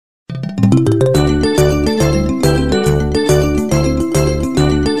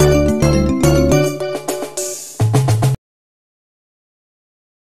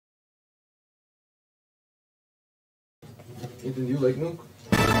Ethan, do you like milk?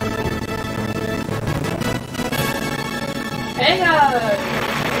 Hey guys!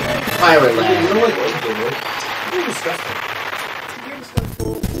 Pirate You Land. don't like oatmeal milk? You're disgusting. You're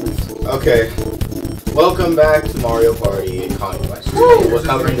disgusting. Okay. Welcome back to Mario Party Conquest. Today we're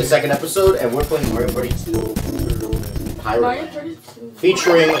covering the second episode, and we're playing Mario Party 2. Pirate Mario Land. Party 2.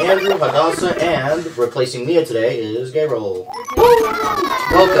 Featuring Andrew, Hadassah, and replacing Mia today is Gabriel. Welcome.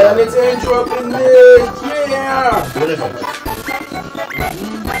 And it's Andrew up in this, yeah!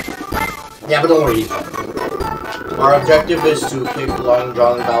 Yeah, but don't worry, he's fine. Our objective is to pick Long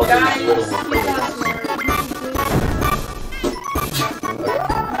John Bowser's little Guys,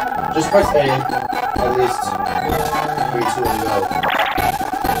 Just press A, at least. 3, 2, and go.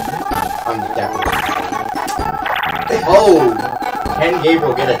 I'm definitely. Oh! Can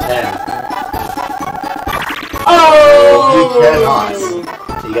Gabriel get a 10? Oh! He cannot.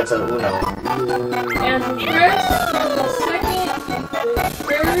 He gets a Uno. and the first, the second, the third,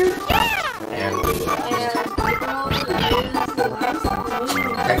 And and Gabriel is the last.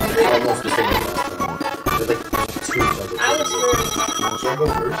 technically almost the same as last time. There's like 2 seconds. I was first. Should I go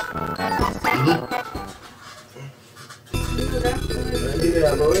first?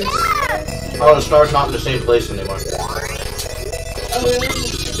 Yeah, boy. Oh, the star's not in the same place anymore. Oh, really?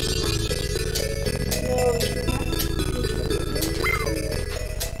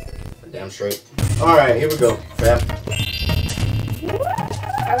 Damn straight. Alright, here we go, fam.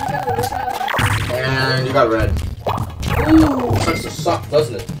 I was gonna look at And you got red. Ooh, starts to suck,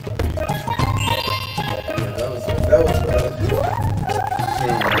 doesn't it? Yeah, that was bad.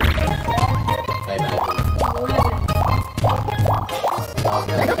 I imagine.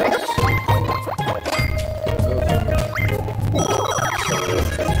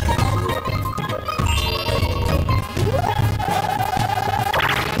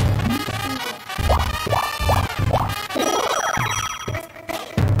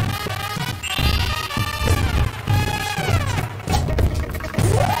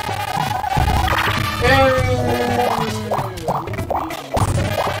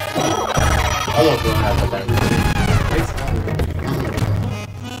 Almost don't have the time.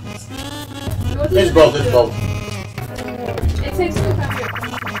 It's both, it's both. It takes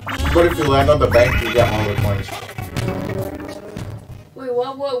 200. But if you land on the bank, you get all the coins. Wait,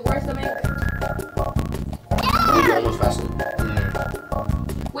 what, where's the bank? You almost faster.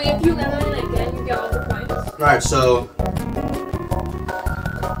 Wait, if you land on it again, you get all the points. Alright, so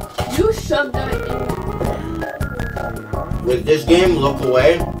You shoved that in. with this game, look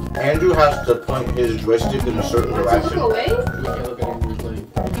away. Andrew has to point his joystick in a certain To direction. look away? You can't look at Andrew's leg.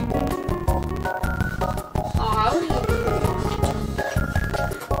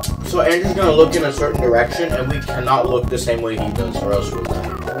 So Andrew's gonna look in a certain direction, and we cannot look the same way he does, or else we'll die.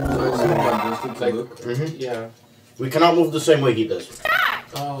 Mm-hmm. Yeah. We cannot move the same way he does.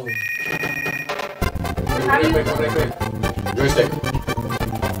 Oh. How do you- Quick. Joystick.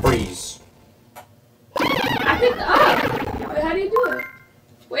 Freeze. I picked up. Wait, how do you do it?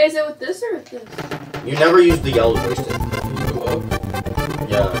 Wait, is it with this or with this? You never use the yellow joystick. You go up.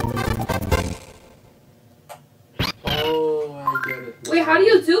 Yeah. Oh, I get it. Wait, how do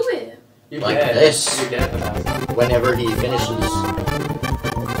you do it? You're Like dead. this. You're dead, Hadassah. Whenever he finishes.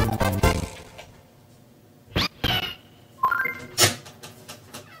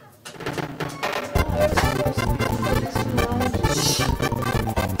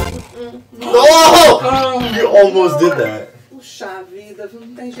 No! You almost did that. Puxa vida,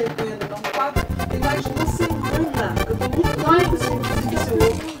 não tem jeito ainda não. Tem mais de uma semana que eu tô lutando esse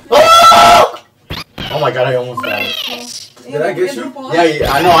ovo. Oh my god, I almost died. Did I get you?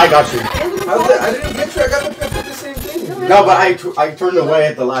 Yeah, I know, I got you. I didn't get you. I got the same thing. No, but I turned away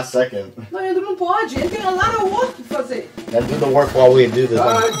at the last second. Não, Andrew não pode. Ele tem lá no outro pra fazer. Let's do the work while we do this.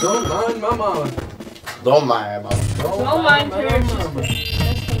 I don't mind mama. Don't mind, mom. Don't mind her.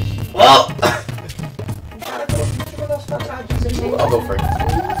 Well, Cara, deixa eu dar os quadradinhos. I'll go first.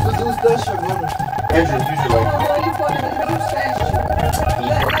 Fazer os testes agora. Andrew, use your way. Não, ele pode fazer os testes.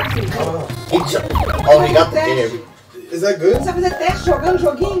 Oh, he got the game. Is that good? Você vai fazer teste jogando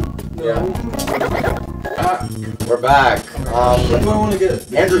joguinho? Yeah. Ah, We're back. what do I want to get?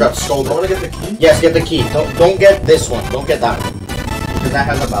 Andrew got I want stolen. to get the key. Yes, get the key. Don't get this one. Don't get that one. Because that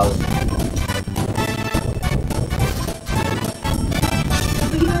has a ballot.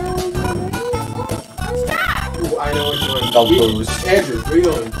 Ooh, I know which one. Don't lose. Andrew, where you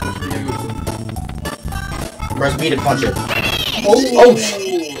going? Press B to punch it. Oh,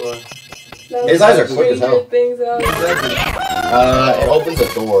 His eyes are quick as hell. Things out. It opens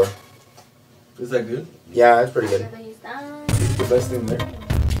a door. Is that good? Yeah, it's pretty good. The best thing there.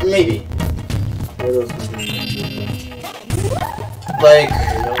 Maybe. What else is there? Like,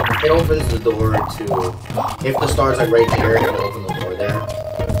 it opens the door to, if the star's like right there, it'll open the door there.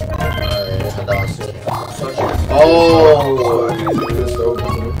 Alright, Hadassah. Oh!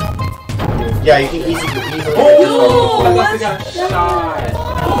 Yeah, you can easily Oh! I got shot.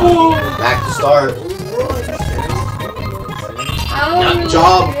 back to start. Good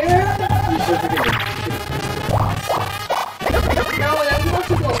job. No, that's supposed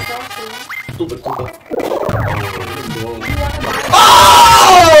to go across. Stupid.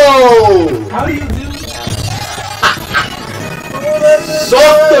 Oh! How do you do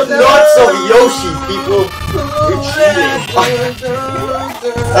Suck the nuts of Yoshi, people! You're cheating.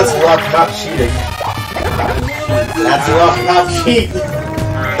 That's rough, not cheating. That's rough, not cheating.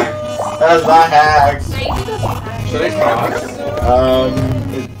 That's not hacks. Should I cross?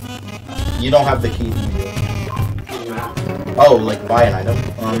 You don't have the key. Oh, like buy an item.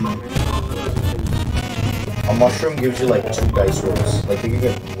 A mushroom gives you like 2 dice rolls. Like you can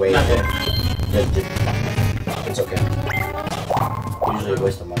get way. It's okay. Usually a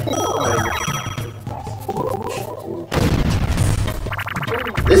waste of money.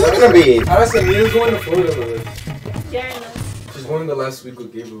 This is gonna be. Hadassah, Mia's going to Florida with us. Yeah, I know. She's going the last week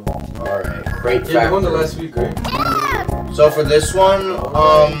with Gabriel. Alright, great Yeah, going the factor. last week, right? So for this one,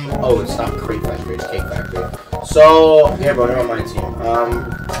 oh, it's not Crate Factory, it's Cake Factory. So, yeah, bro, you're on my team.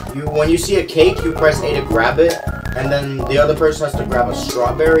 When you see a cake, you press A to grab it, and then the other person has to grab a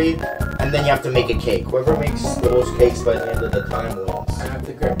strawberry, and then you have to make a cake. Whoever makes the most cakes by the end of the time wins. I have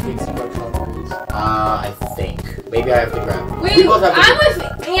to grab cakes and grab strawberries. I think. Maybe I have to grab. Wait, We both have to I'm with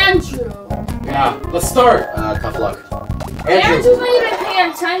Andrew. Yeah, let's start. tough luck. Andrew's not even paying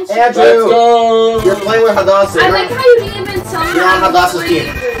attention. Andrew! Let's go! You're playing with Hadassah. I like how you didn't even tell me You're on how to Hadassah's team.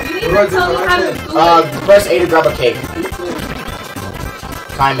 You didn't even tell me how to do it. Press A to grab a cake.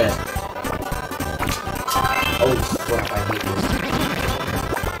 Time it. Oh, crap, I hate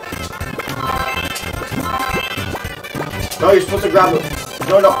this. No, you're supposed to grab it.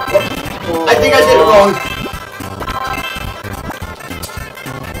 No. Oh. I think I did it wrong.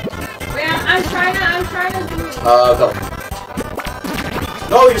 Wait, I'm trying to do it. Go.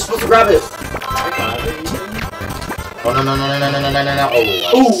 No, you're supposed to grab it. Oh, no.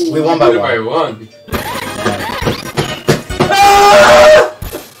 Oh, we won by one.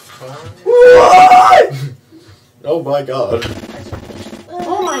 What? Oh my god.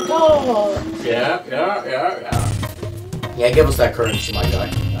 Oh my god. Yeah. Yeah, give us that currency, my guy.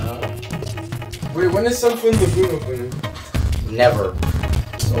 Wait, when is Sunfun Lagoon opening? Never.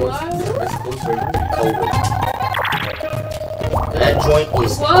 Oh, it's close right now. COVID. That joint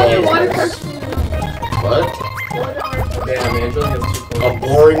is Whoa, dead. water person. What? Damn, Angel has 2 A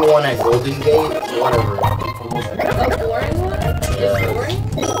boring one at Golden Gate? Whatever. A boring one? Yeah. It's boring?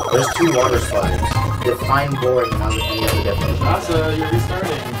 There's 2 water slides. Define boring and any other definition. Hadassah, you're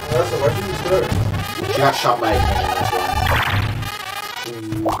restarting. Hadassah, why'd you restart? She got shot by a cannon, that's why.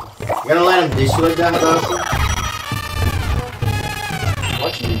 You're gonna let him dish you like that, Hadassah?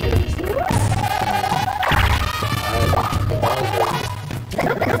 Watching you get restarted.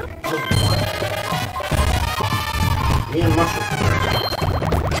 Me and mushroom.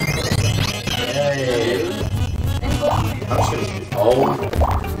 Hey. I'm just gonna. Oh.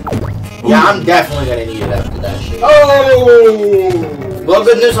 Yeah, I'm definitely gonna need it after that shit. Oh! Well,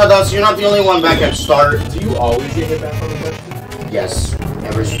 good news, Hadassah, you're not the only one back at start. Do you always get hit back from the question? Yes,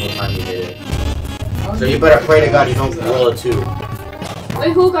 every single time you did it. So you better pray to God you don't roll a 2.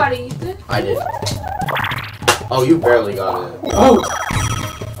 Wait, who got it? You did? I did. Oh, you barely got it. Oh!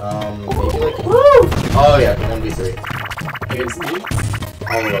 Maybe like. Oh yeah, 1v3. Against me?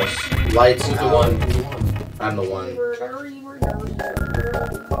 All of us. Lights Who's the out. one? I'm the one.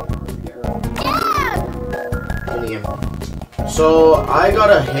 In the game. So I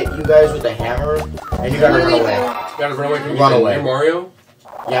gotta hit you guys with the hammer, and you gotta run away. You gotta run away from me. Run away. You're Mario?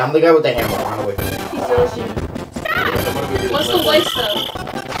 Yeah, I'm the guy with the hammer. Run away from me. He's Yoshi. What's the light stuff?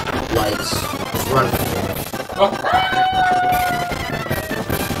 Lights. Just run. Oh.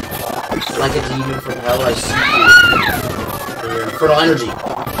 Like a demon from hell, I see you. Your infernal energy.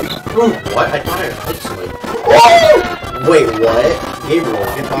 Ooh. What? I thought I hit somebody. Wait, what? Gabriel,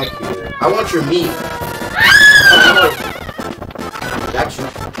 get back here. I want your meat. Got you.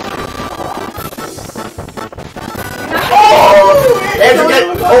 Andrew, get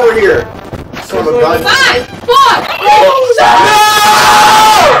over here! Son of a gun. 5, 4. No!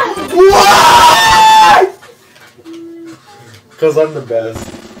 What? Because I'm the best.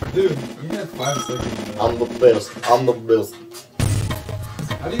 Dude, you had 5 seconds. I'm the best. I'm the best.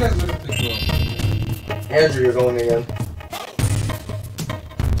 How do you guys look at this one? Andrew, you're going again.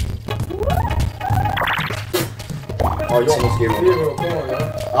 Oh, Oh, you almost gave me. Gabriel, come on,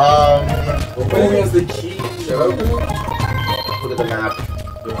 man. Who has the key? Look at the map.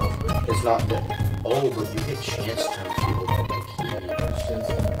 Yeah. It's not the. Oh, but you hit chance time people with the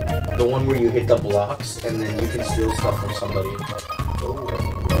key. The one where you hit the blocks and then you can steal stuff from somebody.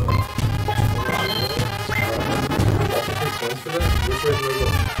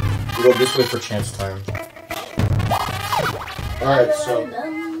 You go this way for chance time. Alright, so.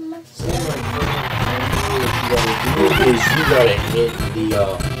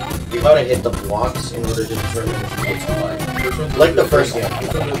 You gotta hit the blocks in order to determine if you hit somebody. Like the first game.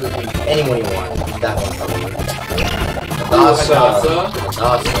 Anyone you want. That one probably. Hadassah.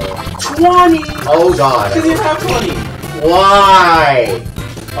 20! Oh god. Because you have 20. Why?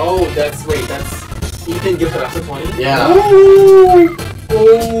 Oh, that's Ethan gives Hadassah 20? Yeah. Ooh.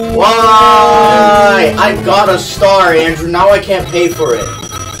 Why? I got a star, Andrew. Now I can't pay for it.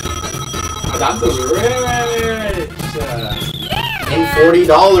 Hadassah's rich. In $40.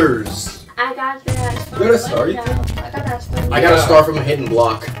 I got that. You got a star, you I got that star. I got a star from a hidden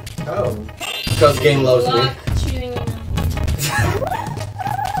block. Oh. Because game loves me. Block cheating.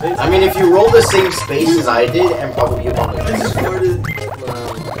 I mean, if you roll the same space as I did, and probably you won't. My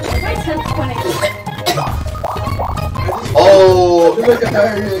 10th point. Oh. What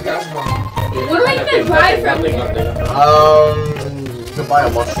do I even buy from here? You can buy a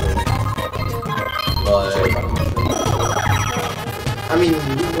mushroom. But I mean,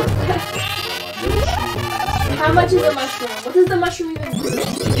 how much is a mushroom? What does the mushroom even do?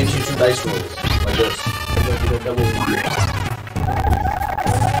 it gives you 2 dice rolls like this.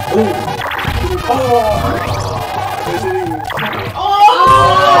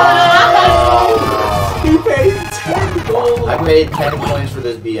 He paid 10 gold. I paid 10 coins for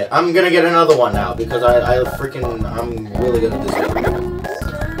this BS. I'm gonna get another one now because I'm really good at this game.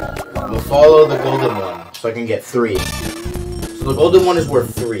 I'm gonna follow the golden one so I can get 3. So the golden one is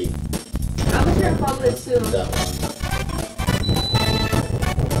worth 3. I'm gonna follow this too. That one.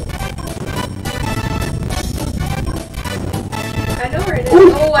 I know where it is.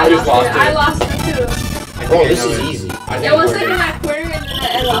 Ooh, Oh, I just lost it. I lost it too. Oh, this is easy. It was like in that corner and then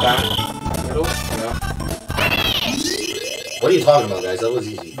I lost it. Middle? Yeah. What are you talking about, guys? That was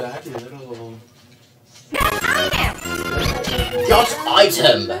easy. Back, middle. Got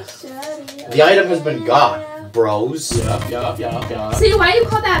item! The item has been got, bros. Yeah. See, why you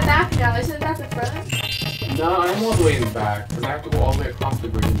call that back now? Isn't that the front? No, I'm all the way in the back. Because I have to go all the way across the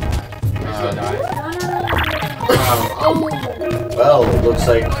bridge and back. I'm gonna die. Oh. Well, it looks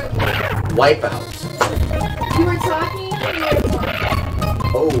like Wipeout. You were talking?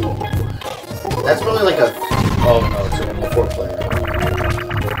 Oh. That's probably like a... Oh, no, it's a 4-player.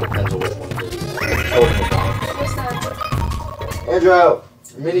 Depends on which one it is. What's that? Andrew,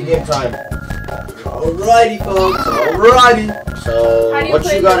 mini game time. Alrighty, folks. Alrighty. So, How do you what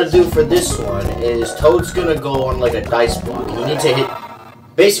play you gotta this? do for this one is Toad's gonna go on like a dice block. You need to hit...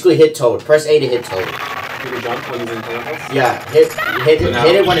 Basically hit Toad. Press A to hit Toad. You can jump when he's in front of us? Yeah, hit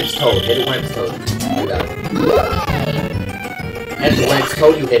it when it's Toad. Hit it when it's Toad. You got it. And when it's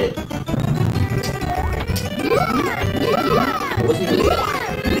Toad, you hit it. What's he doing?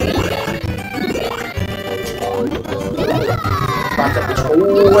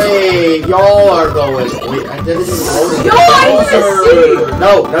 Oh, wait, y'all are going. Wait, I didn't even notice. Yo,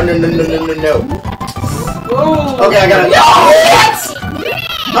 I didn't No. Okay, I got it. No! What?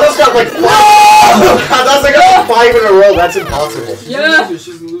 I just got like 5. No! That's like 5 in a row. That's impossible. Yeah.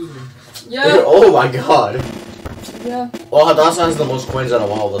 She's losing. Yeah. Oh my god. Yeah. Well, Hadassah has the most coins out of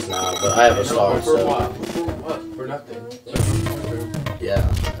all of us now, but I have a star, For so. what? For what? For nothing. Yeah.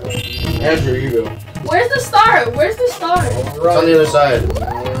 Andrew, you go. Where's the star? Where's the star? It's on the other side.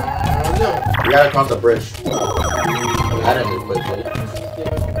 No. You gotta cross the bridge. That ended quickly.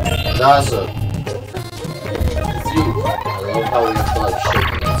 Hadassah. It's you. I love how we have to like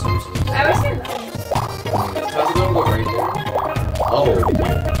shake it sometimes. I was saying that. How's it gonna go right there? Oh.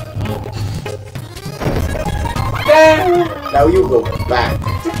 Now you go back.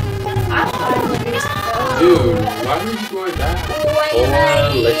 Dude, why did you go like that?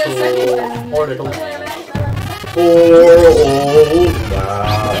 Poor little man.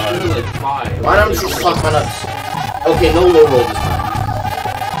 Like 5. Why don't you suck my nuts? Okay, no low roll this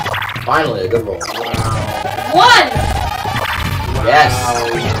time. Finally, a good roll. Wow. 1! Yes.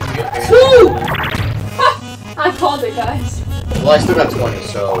 2! I called it, guys. Well, I still got 20,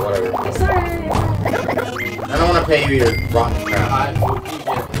 so whatever. Sorry. I don't want to pay you your rotten crap. I hope you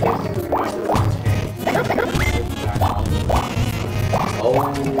get Oh.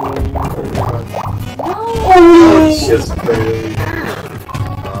 No. It's just barely.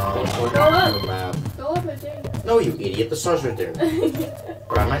 Go up. Map. Go up, I think. No, you idiot. Get the stars right there.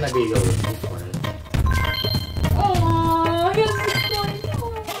 Bro, I might not be able to keep playing. Aww, he has this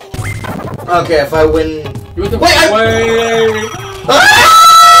point. Okay, if I win... Wait!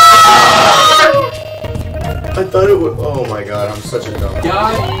 I thought it would... Oh my god, I'm such a dumb.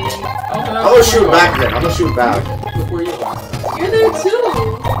 Yeah. I'm gonna shoot back then. I'm gonna shoot back. Look where you are. You're there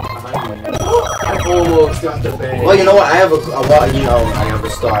too. I almost got the bang. Well, you know what? I have a you know, I have a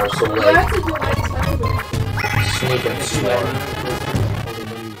star, so You like... have to do like Sneak and star.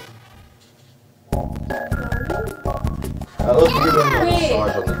 I love giving them the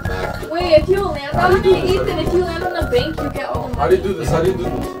stars on the back. Wait, if you land on it, Ethan, if you land on the bank, you get all the money. How do you do this? Alright,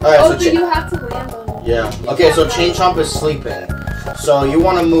 Oh, so but you have to land on it. yeah. Okay, so Chain Chomp is sleeping. So you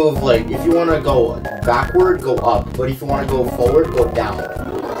want to move, like, if you want to go backward, go up. But if you want to go forward, go down.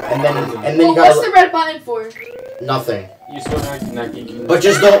 And then you gotta... What's the red button for? Nothing. You still not geeking. But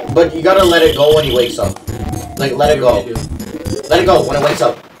just don't... But you gotta let it go when he wakes up. Like, let it go. Let it go when it wakes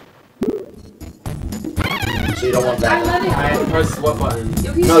up. So you don't want that. I press what button?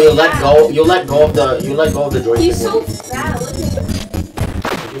 No, you let go. You let go of the joystick. He's so fat. Look at him.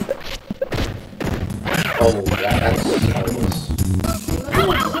 Oh, that's hilarious.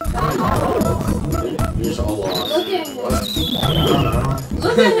 You're just all lost. Look at him.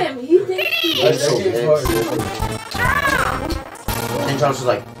 Look at him. He thinks he's... That's so big. And John's just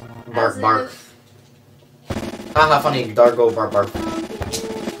like, bark, bark. Haha, funny. Dargo, bark, bark.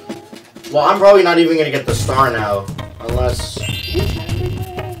 Well, I'm probably not even gonna get the star now, unless.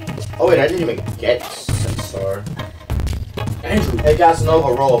 Oh wait, I didn't even get the star. Andrew. Hey,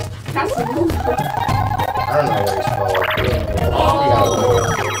 Casanova, roll. Casanova. I don't know what he's called.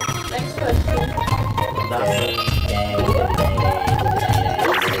 Next question.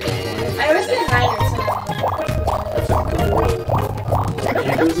 I always say 9 or 10.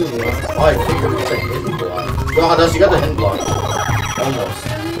 Oh, I figured it's a hidden block. Yo, Hadassah, you got the hidden block. Almost.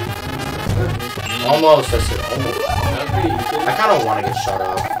 Almost, I said almost. I kind of want to get shot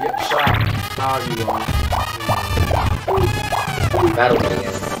off. Get shot. How are you going? Battle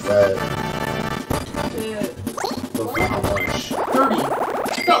again. But for how much? 30.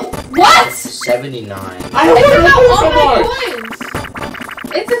 What? 79. I It's about all my coins.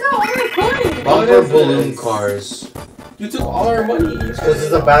 It's about all my coins. Bumper balloon cars. You took all our money. Because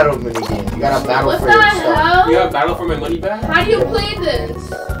it's a battle minigame. You gotta battle What for the your stuff. hell? You got battle for my money back? How do you play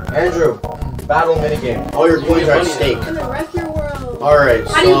this? Andrew, battle minigame. All your coins are at stake. I'm gonna wreck your world. Alright,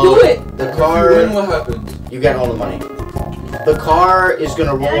 so How do you do it? the When car, what happens? you get all the money. The car is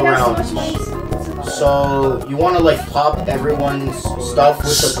gonna And I roll got so around. much money. So you wanna like pop everyone's stuff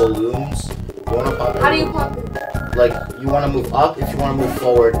with the balloons. You wanna pop it? How do you pop it? Like, you wanna move up if you wanna move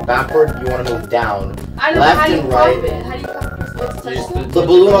forward. Backward, you wanna move down. I know, Left how do you and pop right. it? How do you pop it? What's the touchdown? The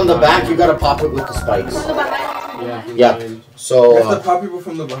balloon on the back, you gotta pop it with the spikes. From the behind? Yeah. Yeah. So, You have to pop people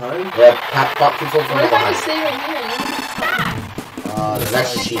from the behind? yeah, pop people from What the if I just behind. stay right here?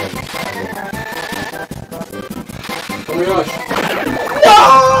 That's cheating. Oh my gosh. No!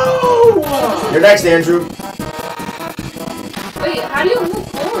 You're next, Andrew. Wait, how do you move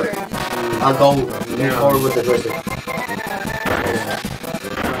forward? I'll go move forward with the joystick.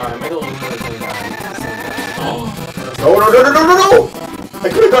 No! I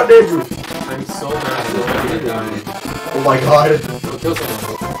could have gotten Andrew. I'm so mad. I'm dying. Oh my god. Kill someone.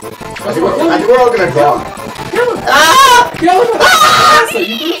 I think we're all gonna drop. Ah! Kill him! Ah! So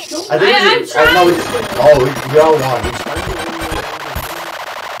you can kill I think we all won.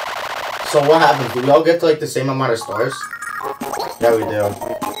 So what happens? Do we all get like the same amount of stars? Yeah, we do.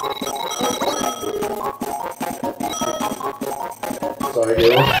 Sorry, dude.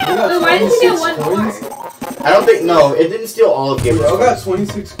 Wait, why did you get one more? I don't think, no, it didn't steal all of Gabriel's. I got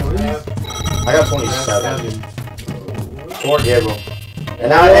 26 coins. I got 27. 4 Gabriel. And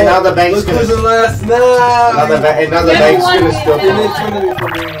now the bank's gonna. the last night. Now the bank's gonna steal.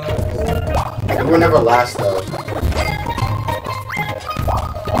 Yeah. We're never last though.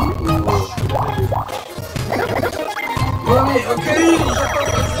 Okay.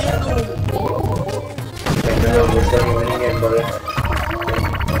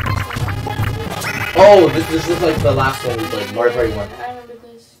 Oh, this is like the last one we played, Mario Party 1. I remember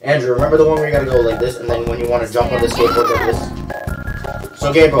this. Andrew, remember the one where you gotta go like this, and then when you want to jump on the skateboard like this?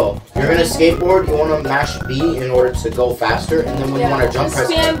 So Gabriel, you're gonna skateboard, you wanna mash B in order to go faster, and then when you wanna jump,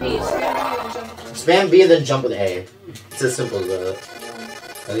 press Spam B. Spam B and then jump with A. It's as simple as that.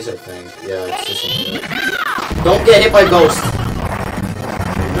 At least I think. Yeah, it's just simple as that. Don't get hit by ghost!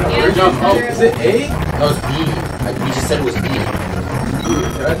 Yeah, Jump. Oh, is it A? No, it's B. We just said it was B.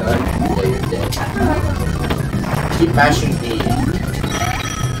 Did I die? Yeah, you're dead. Keep mashing B.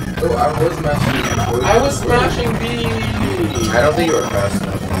 Oh, I was smashing. I was smashing B. I don't think you were fast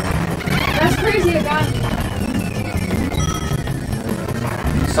enough. That's crazy, I got it.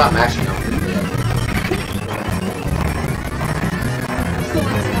 Stop mashing them. Still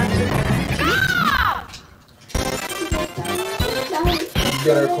not smashing. You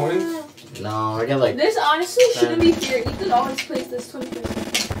got our coins? No, I get like. This honestly shouldn't be fair. You could always place this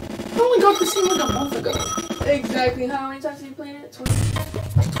 20%. I only got this thing like a month ago. Exactly. How many times have you played it? 20?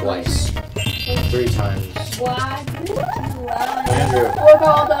 Twice. 3 times. Why? Andrew. What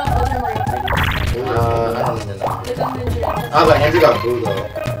about all the other Mario Party? I don't even know. Like 100. Ah, but Andrew got boo though.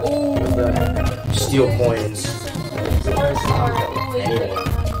 Ooh. Steal coins. Anyway.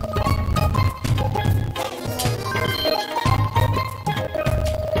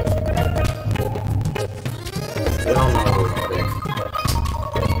 I don't know who's big.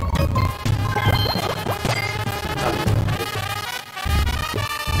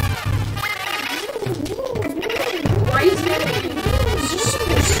 Why are you scared?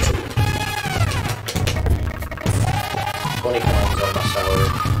 20 coins on my salary.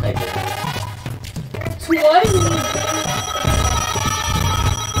 Thank you. 20?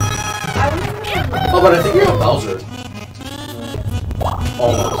 I remember. Oh, but I think you're on Bowser.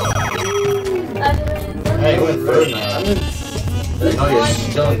 Almost. Hey, you went third now. No, you're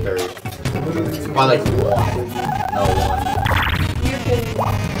still in third. By like 1. No, 1. You're kidding.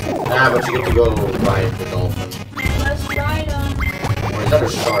 Nah, but you get to go ride the dolphin. Let's ride them. Or is that a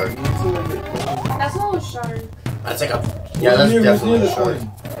shark? That's not a shark. That's like a... Yeah, that's definitely a shark.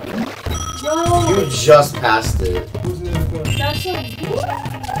 No. You just passed it. Who's near the coin? That's a...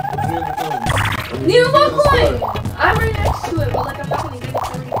 Near the coin. Near my coin! I'm right next to it, but like I'm not gonna get it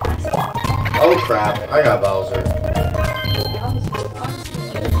already past it. Oh crap, I got Bowser.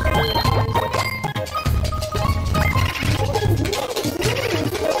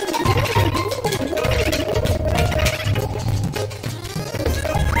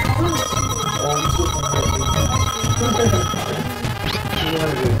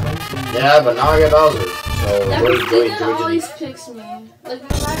 Yeah, but now I get Bowser. So, That where's Joey? freaking always picks me. Like, no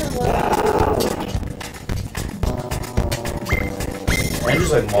matter what. I'm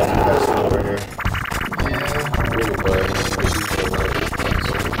just like multitasking over here. Yeah. Really good.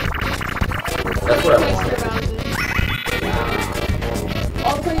 That's what I want.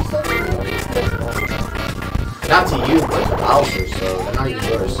 All the places still Not to you, but to Bowser, so they're not even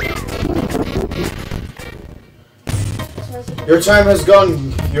yours. Your time has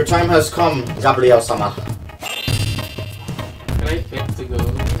gone. Your time has come, Gabriel sama. Can I pick to go?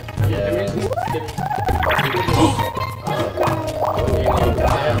 Yeah.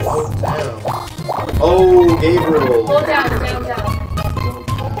 Oh, Gabriel. Hold down. But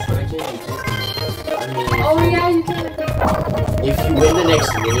I can't Oh yeah, you can. If you win the next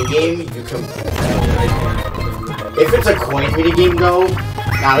minigame, you can. If it's a coin minigame, though,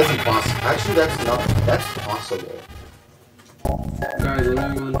 nah, that's impossible. Actually, that's possible. Guys, let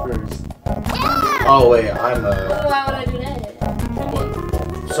me go in first. Oh wait, Why would I do that?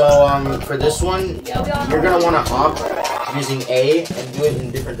 So for this one, Yeah, we all you're gonna want to opt using A and do it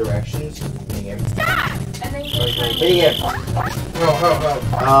in different directions. Minigame. And then you can Minigame.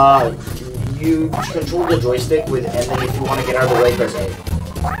 How? You control the joystick with, and then if you want to get out of the way, press A.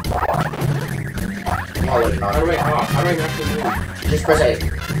 Oh wait, How do I actually move? just press A.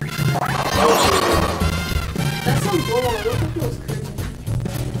 That's so cool. Look at those curves.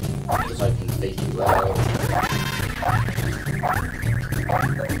 Just so I can fake you out.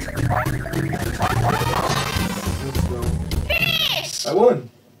 I won.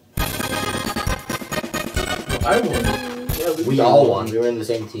 I won. We all won. We were in the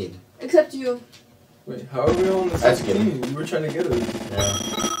same team. Except you. Wait, how are we all on the That's same good. team? You were trying to get us. Yeah.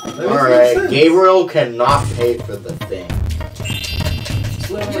 That makes Alright, sense. Gabriel cannot pay for the thing.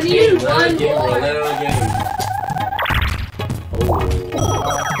 You need one Let more. it on game. Oh.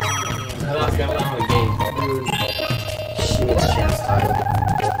 Hadassah got it on the game. She needs chance time.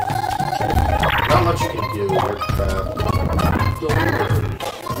 Not much you can do, you're crap.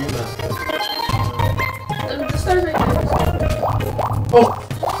 Just start right there. Oh!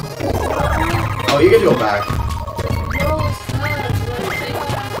 Oh, you get to go back. No, it's not.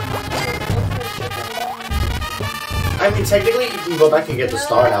 I mean, technically, you can go back and get the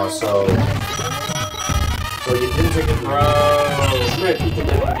star now, so... So you didn't take it. Bro, I'm gonna peek at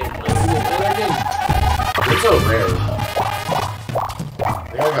that again. It's so rare.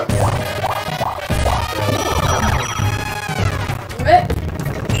 They all got Rip.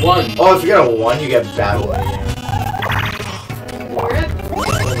 1. Oh, if you get a 1, you get battle. Rip.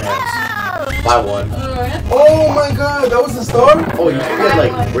 Buy one. Alright. Oh my god, that was the star? Oh, you can get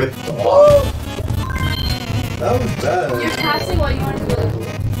like ripped off. That was bad. You're passing while you want to go.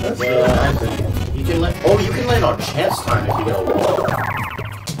 That's Yeah, you can land. Oh, you can land on chance time if you get a wall.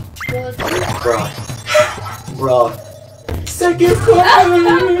 Bruh. Bruh. second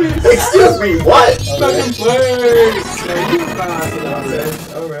place! Excuse me, what? Second place!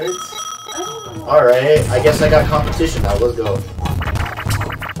 Alright. Alright, I guess I got competition now. Let's go.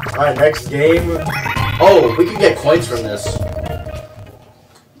 Alright, next game. Oh, we can get coins from this.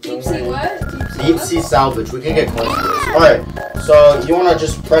 Deep sea what? Deep sea salvage. We can get coins from this. Alright, so you want to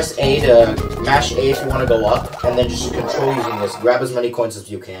just press A to mash A if you want to go up, and then just control using this. Grab as many coins as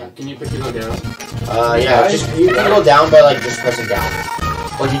you can. Can you pick it down? Yeah, just you can go down by like just pressing down.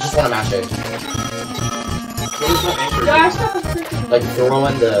 But you just want to mash A. Josh, stop a freaking. Like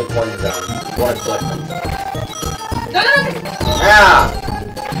throwing the coins down. You want to collect them. No. Ah!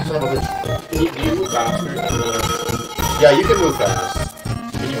 Son of a bitch. Can you move faster? Yeah, you can move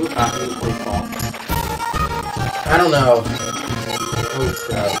fast. Can you move faster than the play fall? I don't know. Oh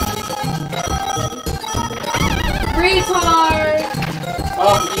crap. Retard!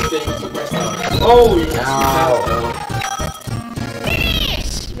 Oh, you did. You took my stuff. Oh, you Ow.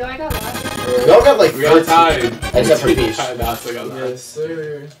 No, I got lost. Y'all got like We got 14. tied. Except for Peach. Hadassah got tied. Yes,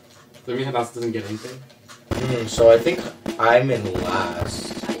 sir. Does that mean Hadassah doesn't get anything? So I think I'm in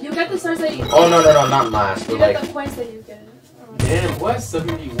last. You get the stars that you get. Oh no, not last, You but get like the points that you get. Damn, what?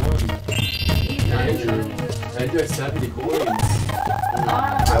 71. Andrew. Andrew has 70 coins.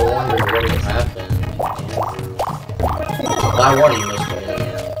 I wonder what will happen. Well, I won you this one.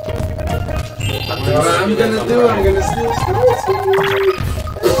 What I'm gonna do, I'm gonna steal stars.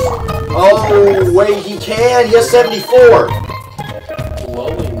 Oh wait, he can. He has 74.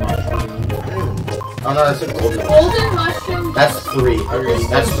 Glowing mushroom. Oh no, that's a golden. Golden mushroom. That's 3.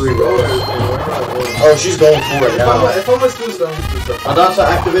 That's 3 rolls. Oh, Oh, she's going for it now. if I'm a steal stone, Hadassah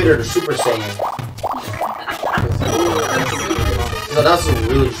activated her Super Saiyan. Hadassah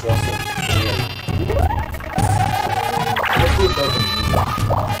really just wants to.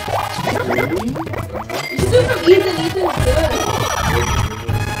 You do from Ethan. Ethan's good.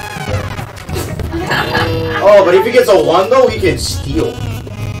 Oh, but if he gets a 1 though, he can steal.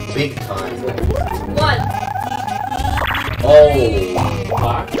 Big time. 1. Oh.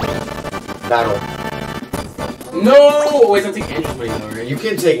 Black? Battle. No! Wait, don't take Andrew's money though, right? You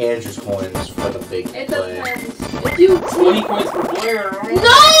can take Andrew's coins for the big It play. depends. If you 20 coins per player.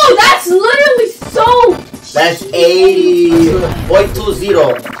 No! That's literally so. That's 80.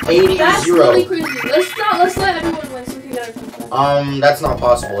 0.20. 80 That's 0. really crazy. Let's let everyone win so we can get our points. That's not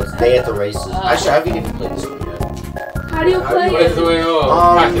possible. It's day at the races. Actually, I haven't even played this one yet. How do you play Wait,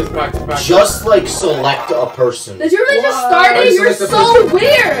 it? practice. Just like select a person. Did you really just start Why it? You're select the so person?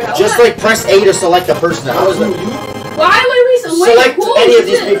 weird. Just like press A to select a person. How is it? Why would we Select who any is of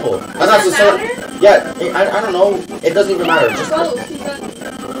these it? people. Does That's that the select. matter? Yeah, I don't know. It doesn't even matter. Just Both.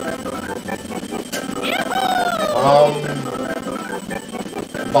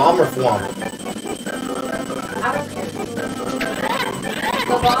 bomb or Fwam? I don't care.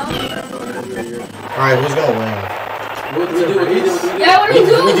 The bomb? Alright, who's gonna win? What do we do? Yeah, what do we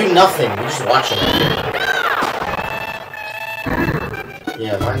do? We do nothing. We just watch it.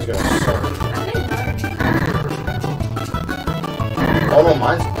 Yeah, mine's gonna suck. Oh no,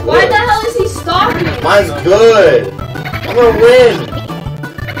 mine's good. Why the hell is he stalking? Mine's good. I'm gonna win.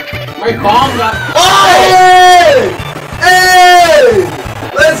 My bomb got. Hey! Hey!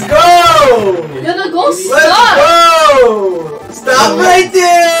 Let's go! Yeah, the goal Let's sucks. go! Stop right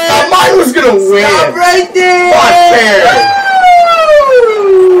there! Mine was gonna win. Stop right there! Not fair.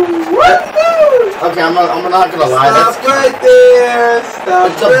 Woo! Okay, I'm not gonna lie. Stop right there! Stop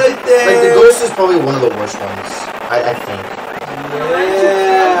Like the, right there! like the ghost is probably one of the worst ones. I think.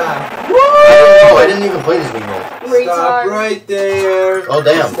 Yeah! Oh, I didn't even play this game yet. Stop Retard. right there! Oh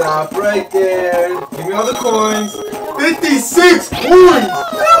damn. Stop right there! Give me all the coins! 56 coins!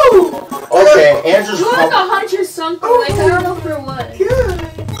 Woo! Okay, Andrew's. You like 100 something. Like, I don't know for what.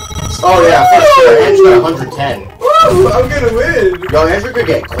 Oh yeah, for sure. Andrew got 110. Woo! I'm gonna win! Yo, Andrew could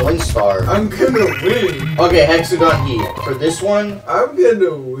get coin star. I'm gonna win! Okay, Hexagon Heat. For this one, I'm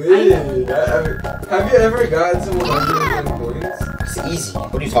gonna win! Have you ever gotten to 110 coins? it's easy.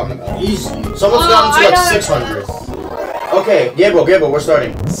 What are you talking about? Easy. Someone's Oh, gotten to I like know. 600. Okay, Gabriel, we're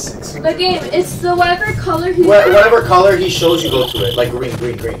starting. The game, it's the whatever color he Whatever color he shows you, go to it. Like green.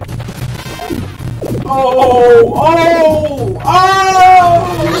 Oh!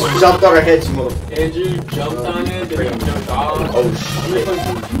 You just jumped on our heads, you mother. Andrew jumped on it, then he jumped off. Oh shit.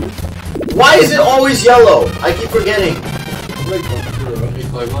 Why is it always yellow? I keep forgetting. Big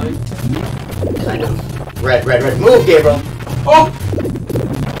play line. Kind of. Red. Move, Gabriel. Oh!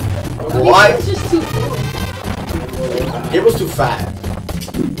 Why? It's just too cool. Gabriel's too fat.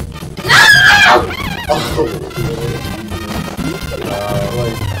 No! Oh.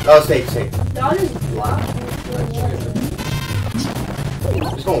 Oh, stay. That is blocked.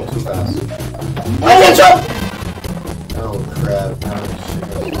 He's going too fast. I can't jump! Oh, crap.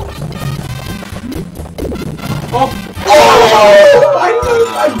 Oh!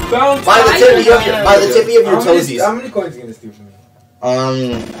 I bounced. By the tippy of your toesies. How many coins are you gonna steal from me?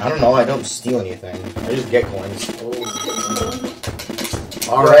 I don't know. I don't steal anything. I just get coins.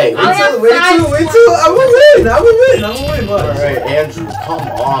 Alright. I have Wait till. I will win. What? Alright, Andrew, come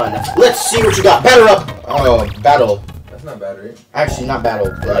on. Let's see what you got. Batter up! Oh, battle. That's not bad, right? Actually, not battle.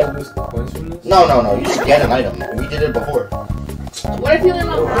 Did I lose coins from this? No. You just get an item. We did it before. What if you live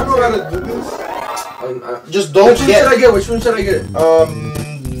I on don't know how to do this. Just don't get. Which one should I get?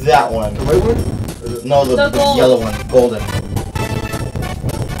 That one. The white one? No, the gold. yellow one. Golden.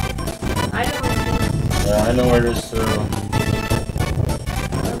 I don't know. Yeah, I know where it is too.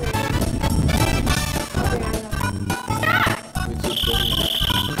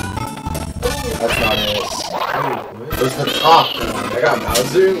 That's not it. It was the top one. I got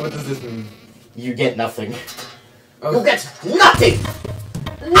Bowser? What does this mean? You get nothing. Oh. You get nothing!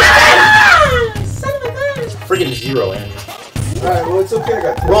 Son of a gun! Freaking zero, Andrew. Alright, well, it's okay. I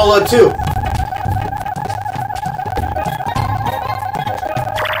got 2. Roll a 2.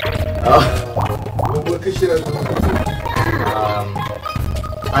 What could shit I do?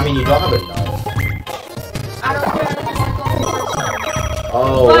 I mean, you don't have a knife. I don't care.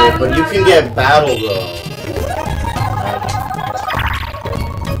 Oh, but you can get battle though.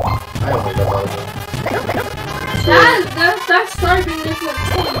 I don't think that's That's starting different.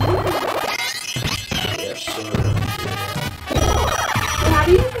 Yes, sir. How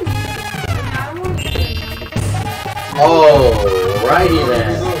do you? Alrighty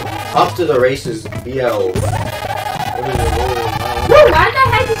then. Up to the races, Biel. Why the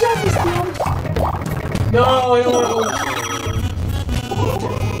heck did you have to steal? No, I don't want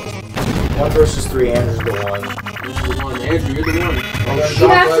to. 1 versus 3, Andrew's the one. Andrew, you're the one. You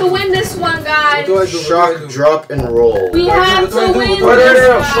have to win this one, guys. Shock, drop, and roll. We have to win No,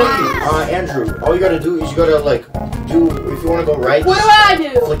 this show one. you. Andrew, all you gotta do is you gotta like do if you wanna go right. What do I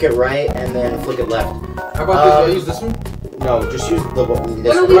do? Flick it right and then flick it left. How about this? Do I use this one? No, just use the this What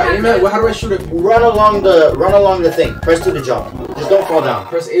do one. we Right, have to how do I shoot it? Run along the thing. Press 2 to jump. Just don't fall down.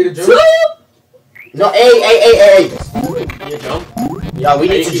 Press A to jump? do? No, A. You jump. Yeah, we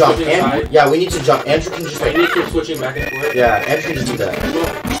need you to keep jump. switching aside? Yeah, we need to jump. Andrew can just And you keep switching back and forth. yeah, Andrew can just do that.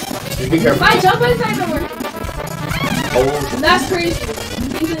 Just be careful. My jump is not gonna work. Oh, That's crazy.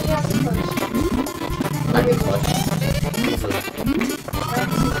 Usually you have to push. I can clutch. Easily.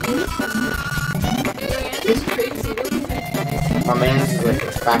 It's crazy. Look at that. My man is like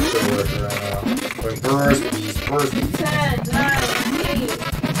a factory worker right now. Like burst these. 10, 9, 8,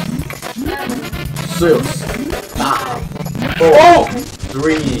 7. 6, 5, 4,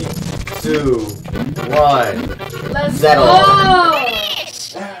 3, 2, 1. Let's Settle. go.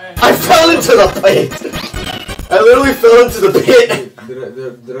 I fell into the pit. I literally fell into the pit.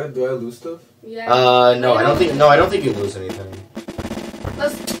 Do I lose stuff? Yeah. No, I don't think you lose anything.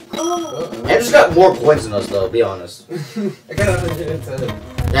 Let's go. Andrew's got more points than us, though. Be honest. I got 110.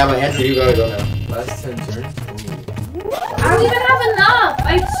 Yeah, but Andrew, you gotta go now. Last 10 turns? I don't even have enough. I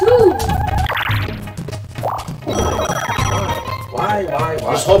have 2. Why?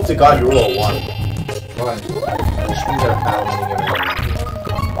 Just hope to God you roll a 1. Why? Which means that battle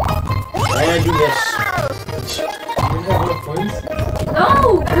and you miss. You didn't have enough points? No,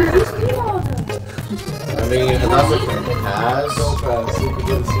 you steal all of them. I mean, Hadassah can pass. So fast, so you could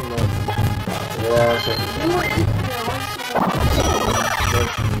get the same amount. Yeah, sure. You were eating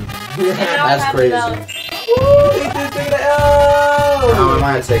That's crazy. How am I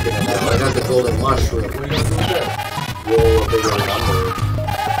taking it now? I got the golden mushroom. What are you gonna do with that? Roll a bigger number.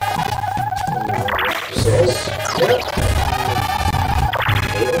 6. Yep.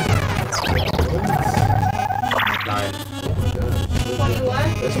 9.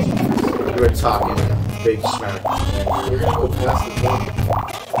 21. You were talking big smack. We're gonna go past the point.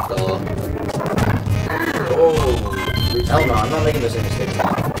 Oh. Hell no, I'm not making the same mistake.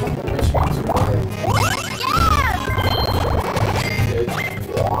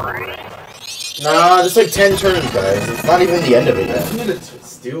 Nah, it's like 10 turns, guys. It's not even the end of it I yet. just need to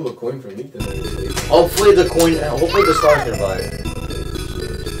steal a coin from Ethan. Hopefully the star's gonna buy it.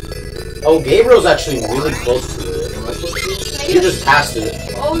 Oh, Gabriel's actually really close to it. Am I supposed to? You just passed it.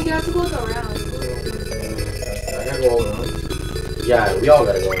 Oh, you have to go around. I gotta go all around. Yeah, we all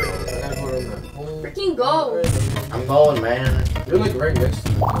gotta go around. I gotta go around that. freaking go. I'm going, man. You're like right next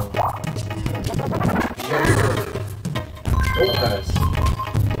to me. Don't pass.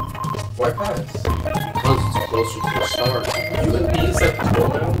 Why pass? Because it's closer to the start. You would be set to go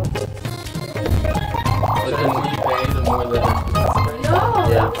now? Like the more you pay, the more the... No.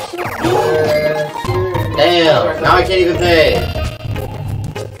 Yeah. Damn, now I can't even pay.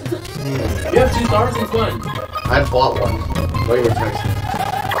 You have 2 stars and 1. I bought one. What are you texting?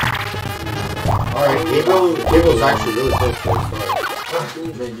 Alright, Gabriel's actually really close to the start.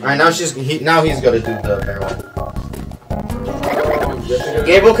 Alright, now he's gonna do the barrel.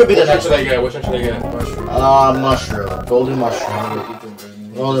 Gabriel could be the next one. Which one should I get? Mushroom. Golden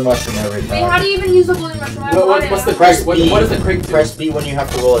mushroom. Golden mushroom every Wait, time. how do you even use the golden mushroom? What's the Press what B. is the crate do? Press B when you have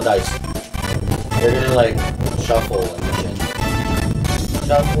to roll a dice. You're gonna like shuffle and shit.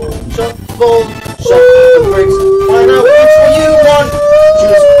 Shuffle, shuffle, shuffle the bricks. Find out which one you want.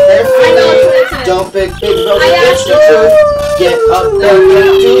 Choose carefully. Don't pick big bells against the truth. Get up there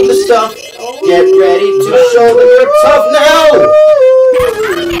and do the stuff. Get ready to show that you're tough now.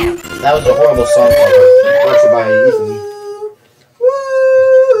 That was a horrible song cover. Brought by Ethan.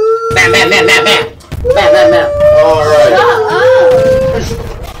 Bam, bam, bam, bam, bam. Bam, bam, bam. Alright.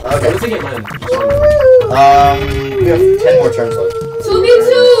 Okay. Let's get mine. We have 10 more turns left.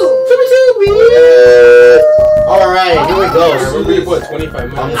 2v2. Alright, here we go. We're really, what, 25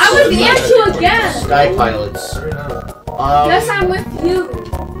 minutes? I was Andrew again. Sky pilots. Yes, I'm with you.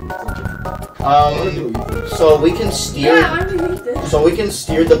 So we can steer. Yeah, why don't you read this? So we can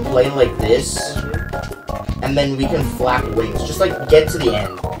steer the plane like this, and then we can flap wings. Just like get to the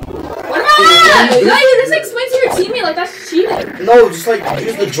end. What about that? Yeah, you just explain to your teammate like that's cheating. No, just like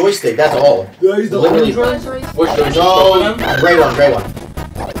use the joystick. That's all. Literally. Which one? No, gray one, gray one.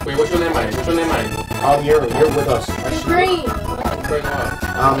 Wait, which one am I? Which one am I? You're with us. Green. Right now.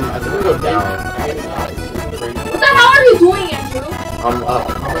 I think we go down. What the hell are you doing, Andrew? Up.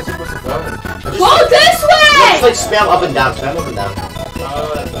 How am I supposed to go? Go this Just way! like spam up and down. Spam up and down.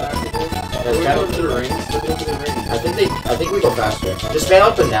 Let's go to the rings. Let's go to the rings. I think we go faster. Just spam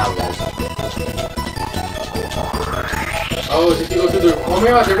up and down, guys. Oh, did you go to the... Oh my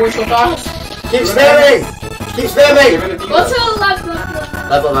gosh, they're going so fast! Keep spamming! Keep spamming! Go to the left,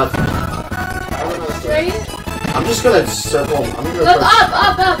 left. Left. Straight. I'm just gonna circle. I'm gonna Look, up.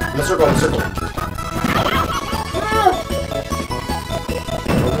 I'm gonna circle.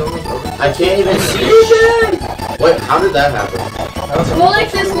 I can't even see. Wait, how did that happen? Go like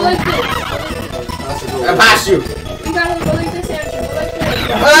this, I passed you! You gotta go like this, Andrew. Go like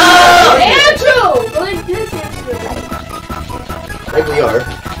this. Ah! Andrew! Go like this, Andrew. I think we are.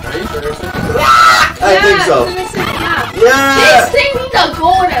 Are you sure? I think so. Yeah! This thing needs to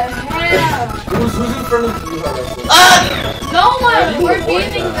go to hell. Who's in front of you? No one. We're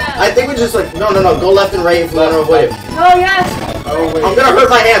beating them. I think we just like, no, go left and right if we want to avoid it. No, yes. Oh, wait. I'm gonna hurt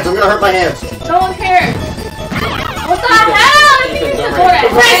my hands. No one cares. What the hell? I think it's to go to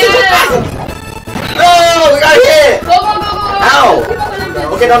hell. No, we got hit! Go. Ow! Keep on like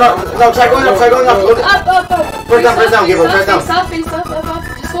this. Okay, no, try going up. Up. Press down, Gabriel, press down. Face up.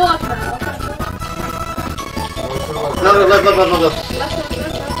 Just go up now. No, left. Left.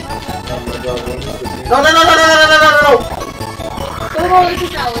 No. Go like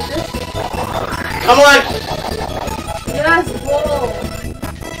this now, like this. Come on! Yes, go.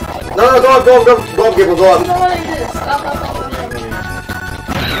 No, go up, Gabriel, go up. Go like this. Up.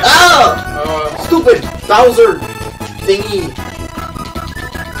 Ah! Stupid Bowser thingy.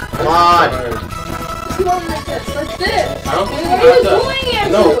 Come on. Just go like this. Like this. I don't think What are you doing,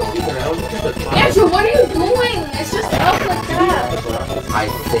 Andrew? No, Ethan, I don't think that's fine. Andrew, what are you doing? It's just up like that. I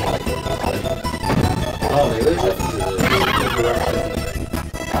think. Oh, maybe they should do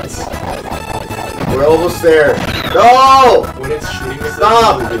this. We're almost there. No! When it's shooting, it's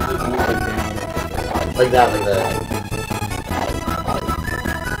Stop! like, it's moving down. Like that.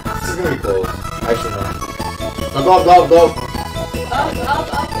 This is gonna be close. Actually, no. No, go up. Up.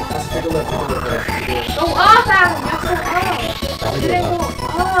 Let's take a left. Go up, Adam. Let's go up. Didn't go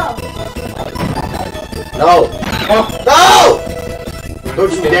up. No! No!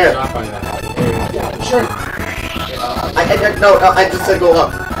 Don't you dare! Sure. No, I just said go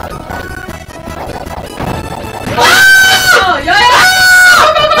up. Oh, yeah.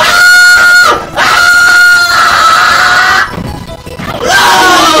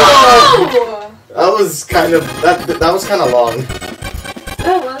 That was kind of that was kind of long.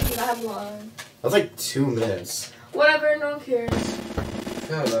 That wasn't that long. That was like 2 minutes. Whatever, no one cares.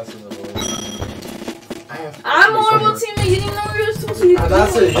 Yeah, that's in the way. I'm a horrible teammate. You didn't know we were supposed to be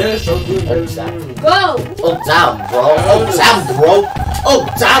That's it. Yes, don't do Oops, it. Go. Oh, down, bro. Oh, down, bro. Oh,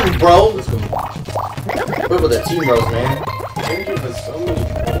 down, bro. Let's go. quit with the team rose, man. Andrew has so many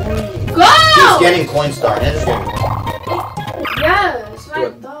coins. Go! He's getting coin star. Andrew's getting Yes, my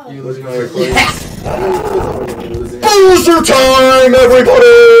dog. You losing all your coins? Yes! Losing. Boozer time, everybody!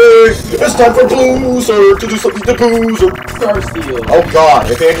 It's time for Boozer to do something to Boozer. Star Steel. Oh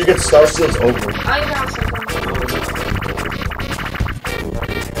god, if Andrew gets Star Steel, it's over. I got something.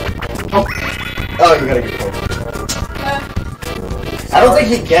 Oh, you gotta get coin. I don't think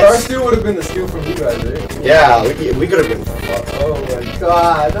he Star gets. Steel would have been the steal from you guys, right? Yeah, we could have been fucked. Oh my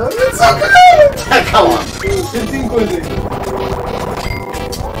god, that was so good! Come on. 15 coins.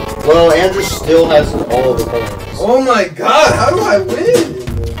 Well, Andrew still has all of the coins. Oh my god, how do I win?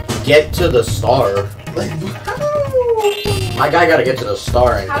 Get to the star. Like, how? My guy gotta get to the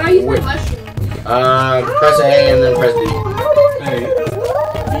star and How do you quit. use mushroom? Press A and then press B. Hey.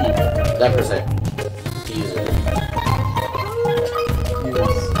 Then press A. Use it.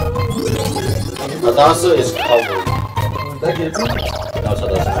 Hadassah is covered. That gets me? No, it's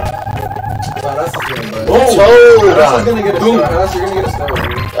Hadassah. Wow, that's the game, bro. Oh, Hadassah's gonna get a star. Hadassah, you're gonna get a star.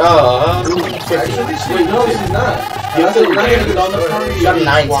 Actually, she's not. Hadassah, you're not gonna get a star. You got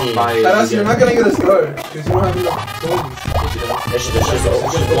 19. Hadassah, you're not gonna get a star. Because you don't have enough coins. It's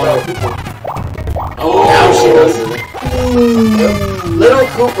just one. Oh, Now she does it. Little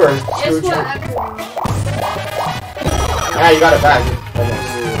Cooper. It's whatever. Ah, you got it back. Almost.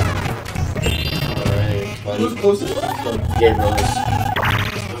 Alright, Who's buddy. closest? Gabriel is.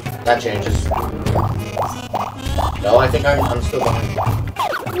 That changes. No, I think I'm still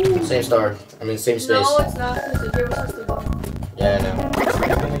behind. Same star. I mean, same space. No, it's not. Because the Gabriel has to go. Yeah, I know.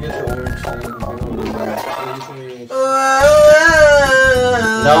 You're gonna get the orange thing.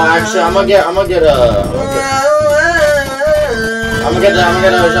 No, actually, I'm gonna get shut up.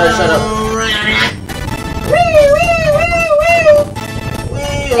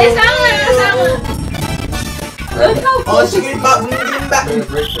 It's that one! It's that one! Look how close it is.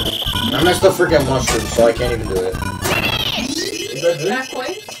 I missed the freaking mushroom, so I can't even do it. Is that good? That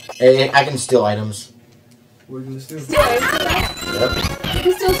coin? I can steal items. What are you gonna steal? Steal everything? Yep. You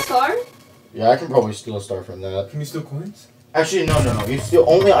can steal star? Yeah, I can probably steal a star from that. Can you steal coins? Actually, no. You steal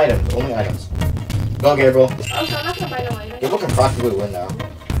only items. Only items. Go, Gabriel. Oh, so I'm not gonna buy no item. Gabriel can practically win now.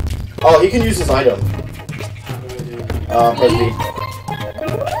 Oh, he can use his item. Press B.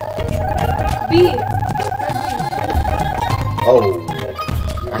 B. Oh.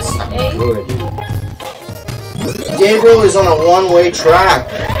 That's not A. good. Gabriel is on a one-way track.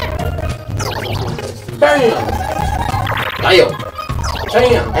 Bam! Biel.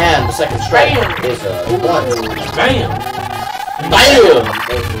 Bam! And the second strike Bam! is a 1. Bam! Biel!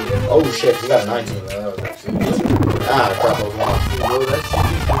 Oh shit, we got a 19. Ah, crap, I was lost. Bro, that shit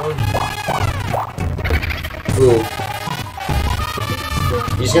is Ooh.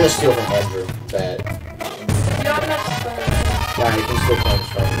 He's gonna steal from Andrew. Bad. You don't have enough star. Nah, he can steal coins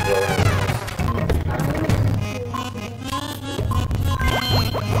from Biel.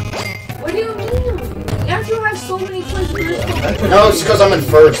 What do you mean? Andrew has so many coins. No, it's because I'm in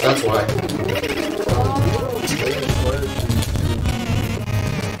first, that's why.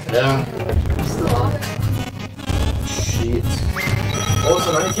 Yeah. Shit. Oh, so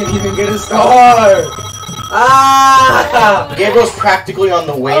now he can't even get a star! Ah! Gabriel's practically on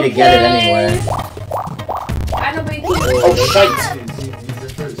the way to get it anyway. I know, but you can't. Oh, shite.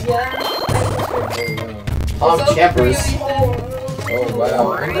 Yeah. Oh, campers. Oh,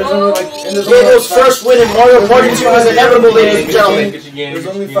 wow. And there's only like... And there's Gabriel's only first win in Mario Party 2 is inevitable, ladies and gentlemen. There's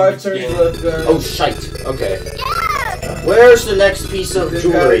only 5 turns left, guys. Oh, shite. Okay. Where's the next piece of You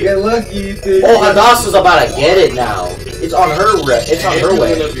gotta jewelry? get lucky, dude. Oh, Hadassah's about to get it now. It's on her It's on her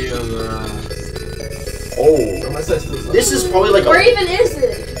way. Oh. Or my side's still something. This is probably like Where a... even is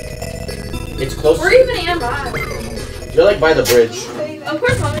it? It's close. Where even am I? You're like by the bridge. Of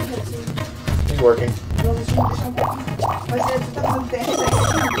course, I'm in it. He's working.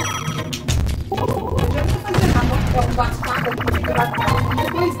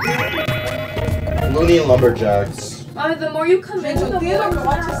 Looney and Lumberjacks. Mommy, the more you come in, the more you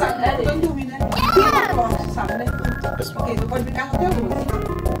start editing.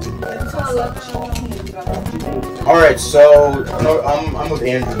 Alright, so no, I'm with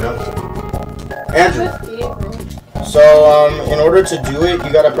Andrew now. Andrew. So in order to do it,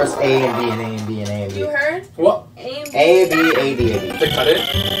 you gotta press A and B and A and B and A and B. You heard? What? Aim. A B A B A B. To cut it?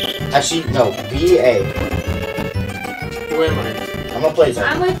 Actually, no. B A. Who am I? I'm gonna play I'm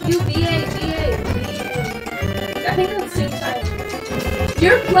something. with you, B.A., B.A., B.A. I think at the same time.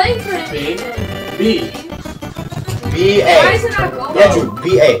 You're playing for him. B. B Why is A. it not going? Yeah, Drew. B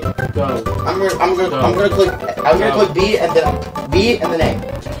A. Go. I'm gonna click B and then B and then A.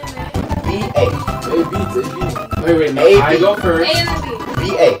 B B-A. Wait, no, A, I B. go A first. and then B.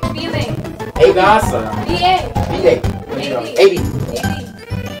 B-A. B and A. Hadassah. B A. B-A. A-B.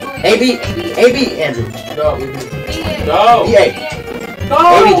 A-B. A-B, Andrew. Go. B A. Go. B-A. Go.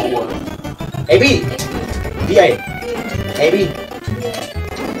 A-B. B-A. A-B.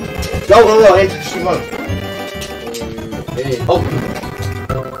 Go, Andrew, she won. Oh.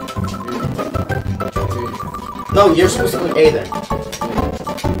 No, you're supposed to put A then.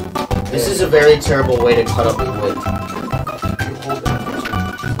 This is a very terrible way to cut up wood.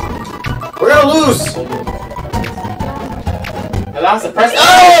 We're gonna lose! Hadassah, press Oh!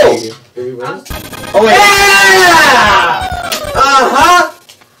 Oh wait. Yeah! Uh-huh!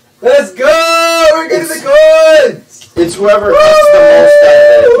 Let's go! We're getting the goods! It's whoever gets the most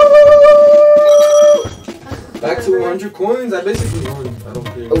out of it. Back to 100 coins. I basically won. I don't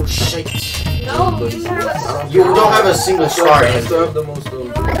care. Oh shit. No, you have You don't have a single star, I Andrew. still have the most though.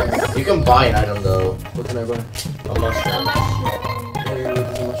 You can buy an item though. What can I buy? A mushroom.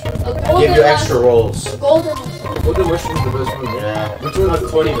 a Give you extra rolls. golden. Golden mushroom is the best one. Yeah. Which one? Not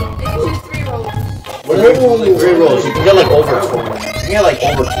 20 though. It gives you 3 rolls. What 3 rolls? You can get like over 20. You can get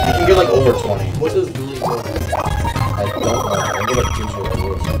like over 20. What does dueling do? I don't know. I think it gives you a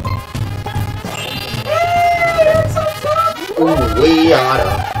rolls. Ooh, we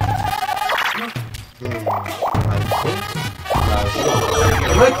oughta.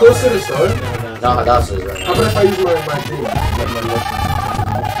 Am I close to the star? No, Hadassah is right How now. about if I use my thing? My mushroom.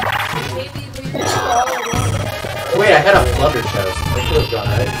 Maybe we can all of Wait, I had a plunder chest. I could have done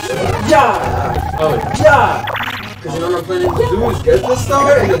that. Yeah! Oh, Yeah! Because you know what I'm planning to do is get the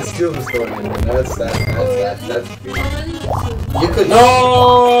star and then steal the star. And then that's big. You could. no!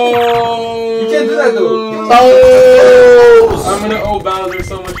 You can't do that though. Bows! I'm gonna owe Bowser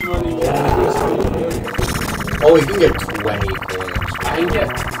so much money. Oh, you can get 20 coins. I can get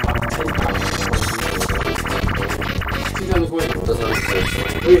 2,000 coins. Doesn't exist.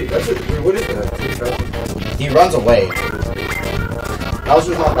 Wait, that's it. Wait, what is that? He runs away.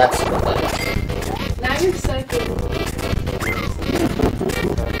 Bowser's not that sympathetic. Now you're second.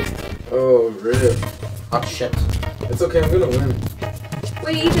 Oh, rip. Oh shit. It's okay, I'm gonna win.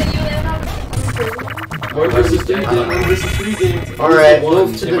 Wait, Ethan, you land on 1 versus 3 games. 1 versus 3 games. Alright, Who's the one?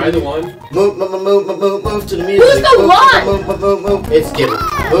 move to Am the- I the one? Move to the music. Who's the one? Move. It's Gabriel.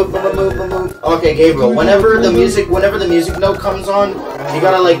 Move. Okay, Gabriel. Whenever the music note comes on, you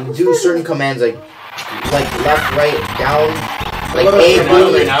gotta like do certain commands like left, right, down, like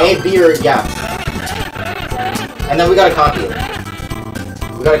A, B, or yeah. And then we gotta copy it.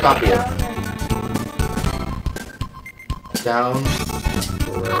 Down.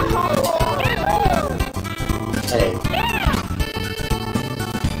 Hey.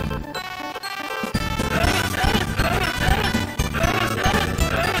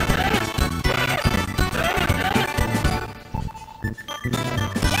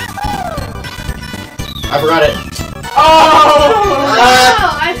 I forgot it.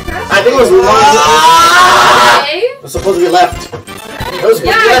 I think it was left. It was supposed to be left. It was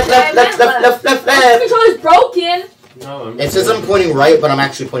left. The controller's broken. No, It says I'm pointing right, but I'm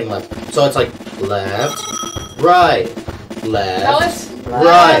actually pointing left. So it's like left, right, left, No, it's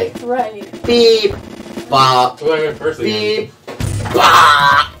right, right. beep, bop, Who I went first again? beep,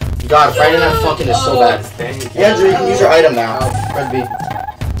 bop. God, fighting that fucking is so bad. Andrew, you can use your item now. Press B.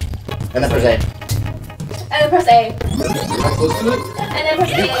 And then press A. And then press A. Am I close to it? And then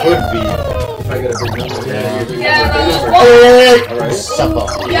press You A. could be. If I get a big number. Get a Hey, Alright. sup on.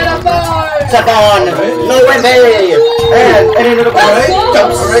 Get a bar. Sup on. No way, babe. And into the Let's go.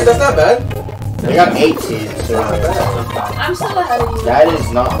 Alright, that's not bad. They got 18, so I'm still ahead of you. that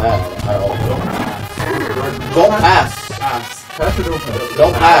is not bad at all. Don't pass. Pass or don't pass?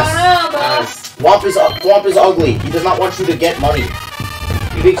 Don't pass. I don't know, boss. Womp is ugly. He does not want you to get money.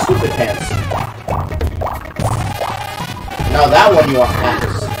 You big stupid pants. Now that one you want to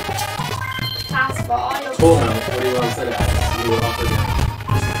pass. Pass ball. Cool now. What do you want to set it? You will offer again.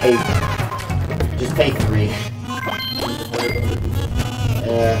 Just pay 3.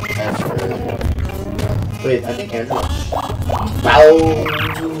 Yeah, that's fair. Wait, I think Andrew.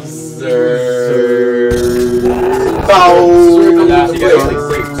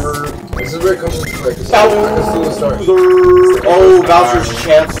 This is where it comes into like the Oh, Bowser's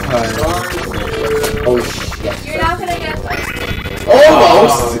chance time. Oh shit. You're not gonna get like.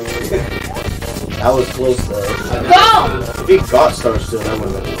 Almost! That was close though. Go! If he got Star still, that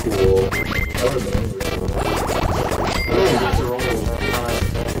would have been cool. That would have been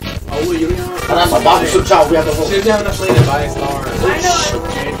Oh, wait, you don't have And I'm about to child, we have to She vote. doesn't have enough money to buy a star. I know.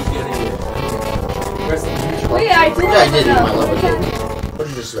 Andrew's getting it. Wait, I do. Yeah, I did in my level. What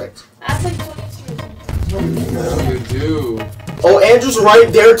did you expect? Ask That's like 22. You do. Oh, Andrew's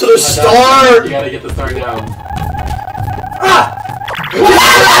right there to the star. You gotta get the star now. Ah!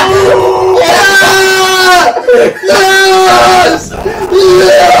 Yes!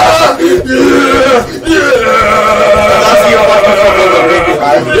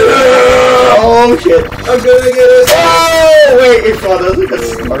 Oh shit! I'm gonna get it! Oh wait, it's on us like a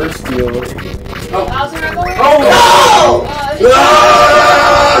star steal. Oh,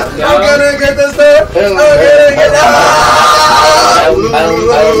 I'm gonna get this thing! I'm gonna get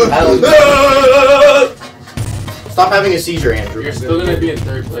it! Stop having a seizure, Andrew. You're still gonna be in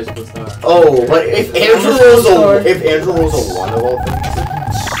third place with the star. Oh, but if Andrew rolls a 1 of all things.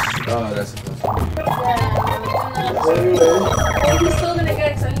 Oh, that's a He's still gonna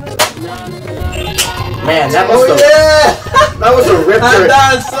get excited. Man, that was that was a rip for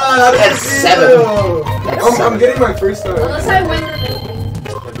Hadassah! That's 7. I'm getting my first star. Unless I win the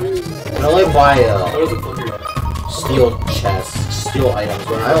I only buy That was a flicker. steel chests, steel items,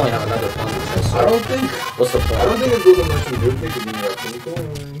 but I only have another plunder chest. So I don't think. what's the point? I don't think it's Google Merchant. They would think it'd be like 20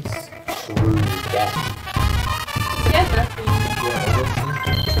 coins. True that. Yeah, definitely.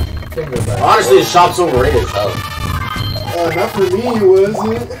 Yeah, Honestly, the shop's overrated. So. not for me, was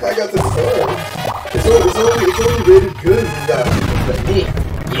it? I got the star. It's only rated good.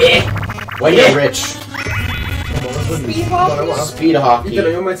 Yeah. When you're rich. Speed hockey? Speed hockey. Ethan, are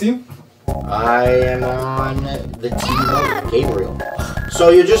you on my team? I am on the team of Gabriel. So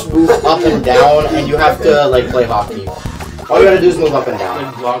you just move up and down, and you have to like play hockey. All you gotta do is move up and down.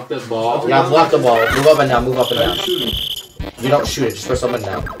 And block the ball. Yeah, block the ball. Move up and down. Move up and down. You don't shoot it. Just press up and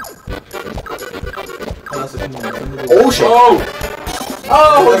down. Oh shit! Oh!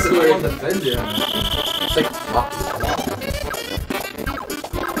 Oh! That's That's a good. good defender. It's like hockey.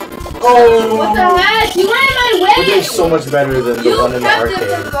 Oh! What the heck? You were in my We're way! doing so much better than the You one in the kept it arcade.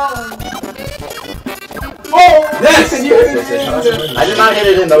 from going. Oh! Yes! You hit it I did not hit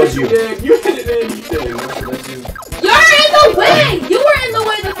it in. That was you. in. You hit it in. You did. You're in the way! You were in the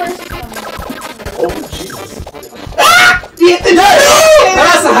way the first time. Oh Jesus! Ah! Ethan!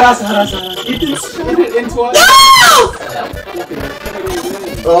 Hadassah! Ethan shot it in twice.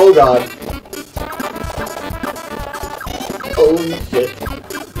 Oh god. Holy shit.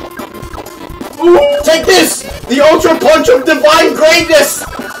 Ooh. Take this! The Ultra Punch of Divine Greatness!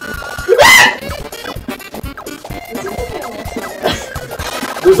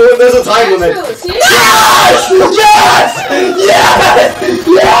 There's a time limit. Andrew, see? Yes! Yes! Yes!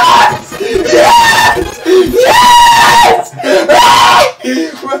 Yes! Yes! Yes!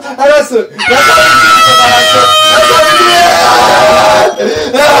 Hadassah!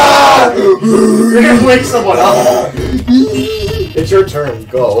 You're gonna wake someone up. It's your turn.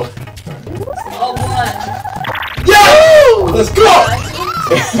 Go. Oh, one. Yeah! Let's go!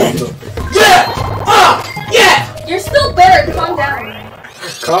 Yeah! Yeah! You're still better. Calm down.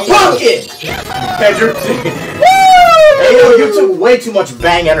 Pumpkin! Andrew. Hey, yo, you took way too much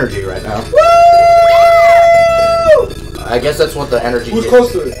bang energy right now. Woo! I guess that's what the energy Who's is.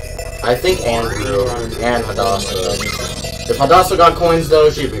 closer? I think Andrew and Hadassah. If Hadassah got coins though,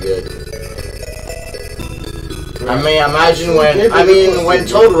 she'd be good. I mean, imagine when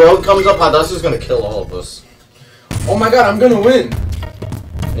Toad Road comes up, Hadassah's gonna kill all of us. Oh my god, I'm gonna win!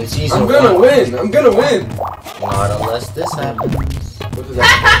 In season I'm gonna one. win! I'm gonna win! Not unless this happens. What is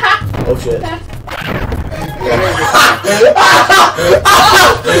that? Oh shit. That's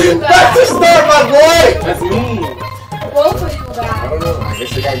That's the start, my boy! That's me. both of you I guys. don't know. I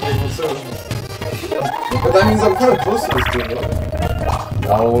guess they got Gabriel too. But that means I'm kind of close to this dude, right?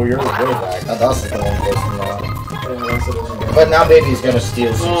 Oh, you're way back. Hadassah's the one close to now. Yeah, that's what it is. But now Baby's gonna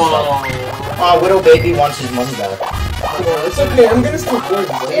steal some stuff. Oh. Oh, Widow Baby wants his money back. It's okay, I'm gonna steal coins.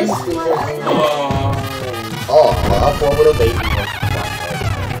 I'm gonna steal coins. Oh, poor Widow Baby.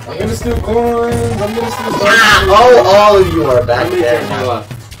 I'm gonna steal coins. I'm gonna steal coins. Oh, all of you are How back many there turns are now. left?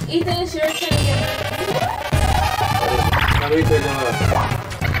 Ethan, it's your turn to get How many turns are left?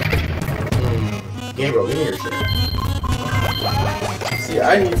 Gabriel, give me your shit. See,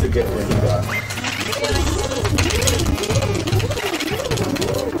 I need to get what he got.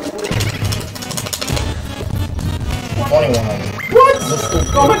 21. What?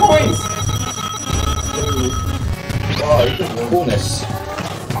 Oh, my coins! Oh, you can win. Coolness.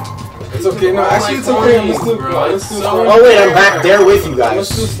 It's okay. No, actually, it's okay. I'm gonna steal. I'm gonna steal. Oh wait, I'm back there with you I'm gonna guys.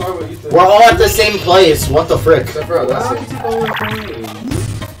 steal Star with Ethan. We're all at the same place. What the frick? Except for How Hadassah. did you take all my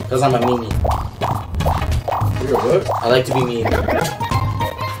coins? Because I'm a meanie. You're what? I like to be mean.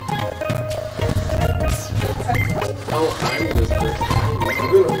 Oh, I'm this person.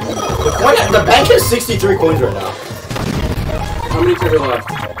 You're gonna win. The bank has 63 coins right now. How many turns are left?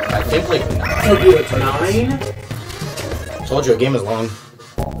 I think like Torpedo 9? told you, a game is long.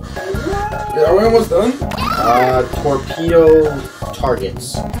 Yeah, are we almost done? Torpedo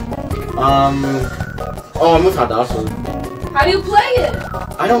targets. Oh, I'm with Hadassah. How do you play it?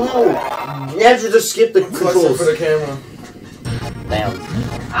 I don't know. You have to just skip the Flex it controls. for the camera. Damn.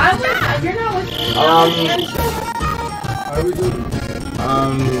 I'm with, you're not with me. How do we do it?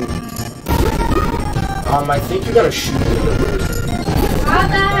 I think you gotta shoot it. How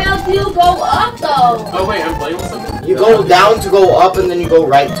the hell do you go up though? Oh wait, I'm playing with something? You go down to go up, and then you go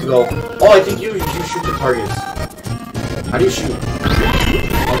right to go. Oh, I think you shoot the targets. How do you shoot?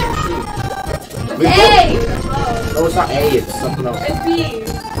 A! No, it's not A, it's something else. It's B.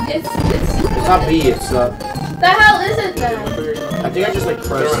 It's not B, it's the hell is it then? I think I just like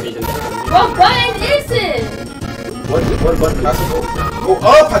press. What button is it? What button? Go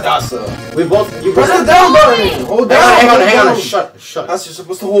up, Hadassah! We both. You Press press the down button! Hold down! Hang on. Shut. That's you're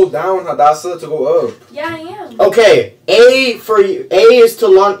supposed to hold down, Hadassah, to go up. Yeah, I am. Okay, A for you. A is to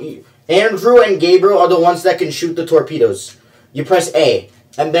launch. Andrew and Gabriel are the ones that can shoot the torpedoes. You press A,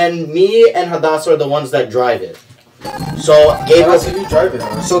 and then me and Hadassah are the ones that drive it. So Gabriel. Hadassah, you drive it.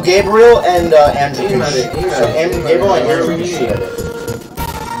 Huh? So Gabriel and Andrew. Aim at it. Gabriel and Andrew can shoot at it.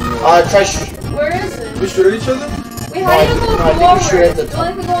 Try. Where is it? We shoot at each other? Wait, how do you go I think we forward? should hit the Do you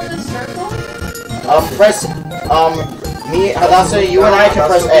like to go in this circle? Press. Me, Hadassah, you and I can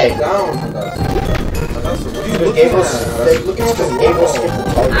press A. Down, Hadassah. Hadassah, what are you looking Gabriel, at? look at Gabriel skip the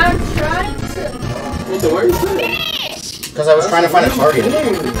target. I'm trying to. Where is it? Because I was trying to find a target.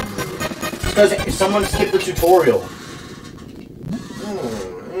 Because someone skipped the tutorial.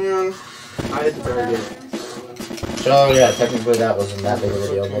 Oh, man. I hit the target. So yeah, technically that wasn't that big of a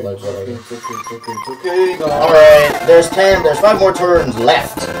deal, but like whatever. Okay. Alright, there's 5 more turns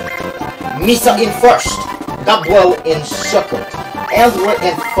left. Misa in first, Gabriel in second, Andrew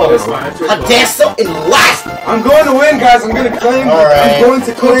in third, Hadassah in last. I'm going to win, guys. I'm going to claim. Alright. I'm going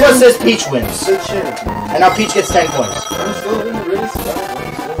to claim. Who says Peach wins? The champ. And now Peach gets 10 points. I'm still in the race.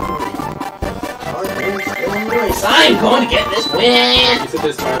 I'm going to get this win! You said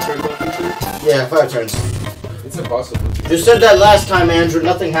there's 5 turns left? Yeah, 5 turns. It's impossible. You said that last time, Andrew.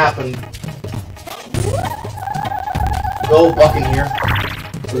 Nothing happened. Go Buccaneer.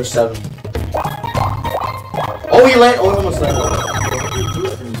 7. Oh, he landed. Oh, he almost landed.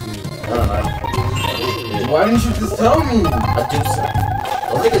 I don't know. Why didn't you just tell me? Hadassah. I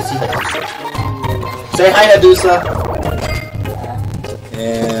don't think I can see Hadassah. Say hi, Hadassah.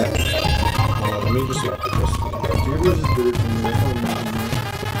 And let me just look at this. Gabriel just did it to me.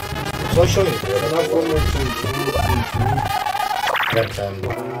 So I show you.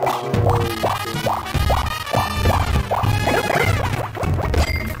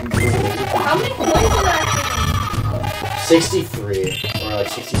 How many points did I 63 or like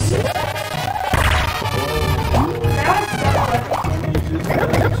 66.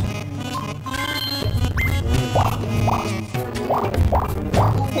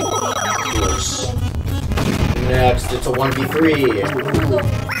 Next, it's a 1v3.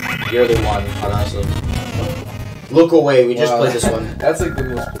 You're the one, Hadassah. Look away, we just played this one. That's like the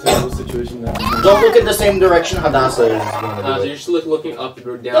most potential situation that Don't look in the same direction Hadassah is going to So do you're it. just looking up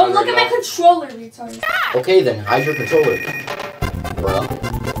or down. Don't look or at my up. controller, retard. Okay then, hide your controller. Bruh.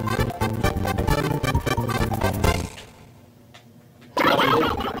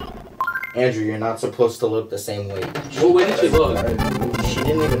 Andrew, you're not supposed to look the same way. What way did she look? She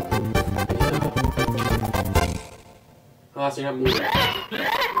didn't even... Oh, so you're not moving.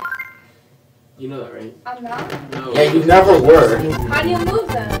 You know that, right? I'm not. No. Yeah, you never were. How do you move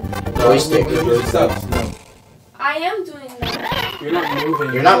then? Joystick. I am doing that. You're not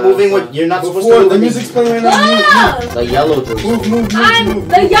moving. You're not moving with... You're not supposed to Before move the with music's playing right now. Whoa! the yellow joystick. I'm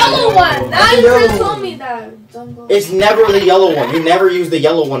the yellow one. Now you just told me that. Don't go. It's never the yellow one. You never use the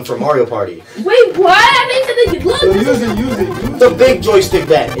yellow one for Mario Party. Wait, what? I mean, look. Use it. The big joystick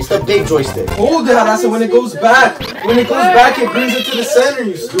then. It's the big joystick. Hold it, Hadassah. When it goes back. When it goes back, it brings it to the center,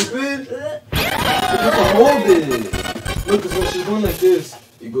 you stupid. You have to hold it. Look, because when she's going like this,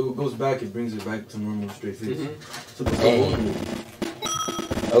 it goes back, it brings it back to normal straight face. So just hold it.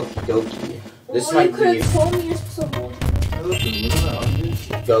 Okie dokie. This Well, might you could be... have told me you're supposed to hold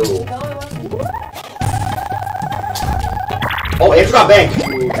it. Go. No, it wasn't. Oh, Andrew got banked.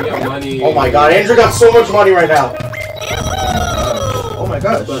 Ooh, we got money. Oh my god, Andrew got so much money right now. Oh my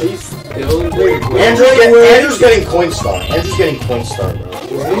gosh. But he's still in there. Andrew's getting coin star. Andrew's getting coin star, bro.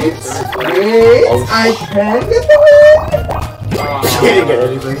 Wait, Oh, I can get the He didn't get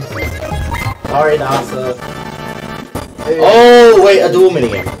anything. Sorry, Hadassah. Hey, Oh wait, a dual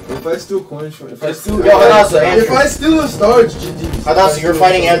minigame. if I steal coins from, if I steal, Yo, Hadassah, if I steal a star, it's GG. Hadassah, you're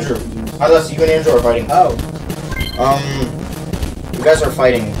fighting Andrew. Hadassah, you and Andrew are fighting. How? You guys are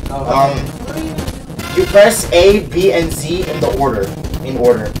fighting. How? You press A, B, and Z in the order. In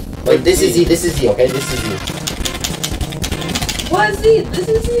order. Like this is Z, this is Z, okay? This is Z. What is Z? This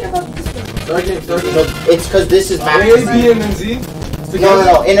is Z. I thought this was. Start game, start game. No, it's because this is map. A, B, and then Z?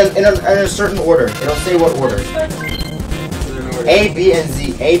 No. In a certain order. It'll say what order. A, B, and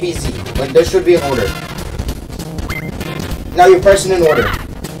Z. A, B, Z. Like there should be an order. Now you're pressing in order.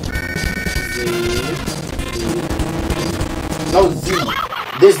 No, Z.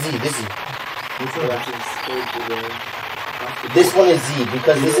 This Z. This one is Z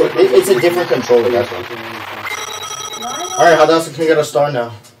because it's a different controller. That's why. Alright, Hadassah can get a star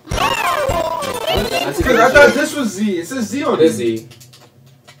now. Because I thought this was Z. It says Z on It is Z.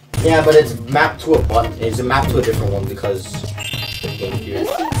 Yeah, but it's mapped to a button. It's mapped to a different one because the GameCube.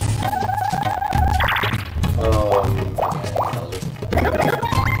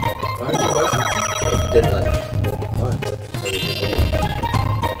 Did that.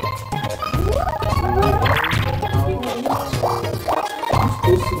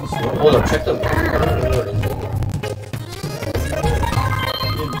 Hold on, check them.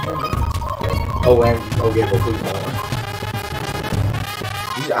 Oh, and okay, but please don't.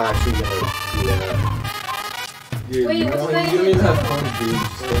 He's actually gonna do that. Yeah, Wait, you what's don't that even again? have coins, dude.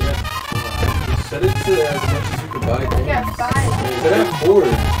 Set it to as much as you can buy I coins. got 5. Set it at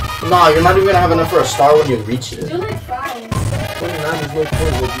 4. Nah, you're not even gonna have enough for a star when you reach it. Do like 5. 29, there's no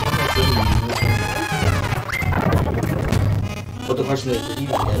coins. Like, you don't have 70. But the question is, did you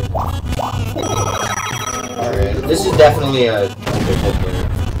get it? Alright, this is definitely a difficult game.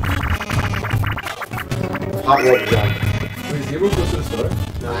 Hot warp jump, Wait, Gabriel goes to the star?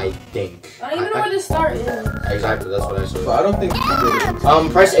 I think. I don't even know where the start is. Exactly, that's what I But said. I don't think you did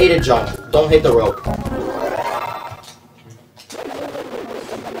it. Press A to jump. Don't hit the rope.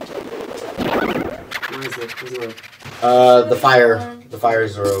 Where is it? Where's the rope? The fire. The fire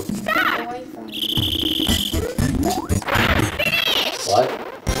is the rope. What?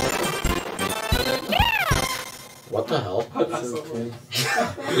 What the hell?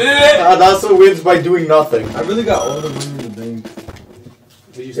 Hadassah wins by doing nothing. I really got all the money in the bank.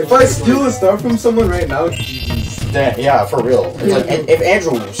 Did you If I steal a star from someone right now, it's GG's. Yeah, for real. Like, if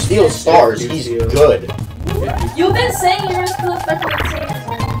Andrew steals stars, he's good. You've been saying you're just gonna start from the same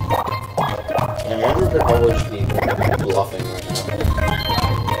time. And Andrew could probably just be bluffing right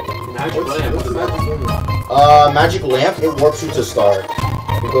Magic lamp. What's the magic lamp? now. Magic lamp, it warps you to star.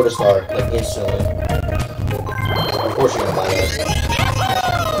 You go to star, like instantly. Of course you're gonna buy that.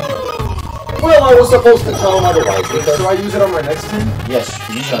 Well, I was supposed to tell him otherwise because So I use it on my next turn? yes,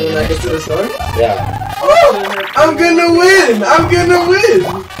 you And then I get to the star? yeah. Oh! I'm gonna win! I'm gonna win!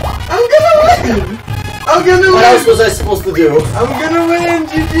 I'm gonna win! I'm gonna What else win! was I supposed to do? I'm gonna win!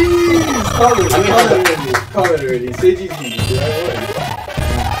 GG's! Call it. I mean, Call it already. Call it already. Say GG's.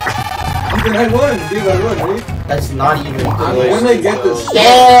 Dude, I won. Dude, I won, right? That's not even I'm close. gonna get the star. I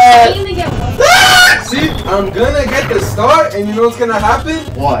Yeah. need to get one. See? I'm gonna get the star, and you know what's gonna happen?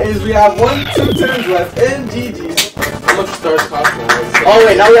 What? Is we have 2 turns left, and GG's. How much stars cost now? Oh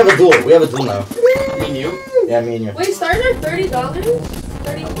wait, now we have a duel. We have a duel now. Me and you? Yeah, me and you. Wait, stars are $30?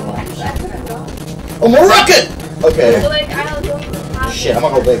 $30? I could have gone. Oh, more rocket! Okay. So like, I don't even have Shit, I'm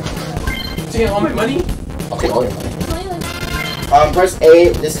gonna go big. Take all my money? I'll take all your money. It's only like Press A.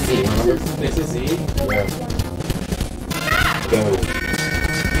 This is Z. Remember? This is Z. Yeah. Go.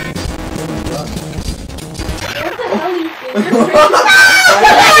 What the hell are you doing?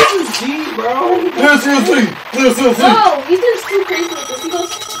 This is Z, bro. This is Z. This is Z. No, he's just too crazy with this. He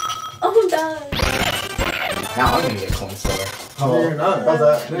goes, oh, die. Now I'm gonna get coin star. No, you're not. How's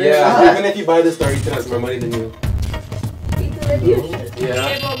that? Yeah, even if you buy the star, you still have more money than you. Because maybe you should. Yeah.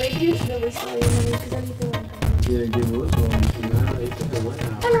 Okay, well, maybe you should always sell your money because then you can win. Yeah, Gabriel, what's wrong with you? Nah, you can win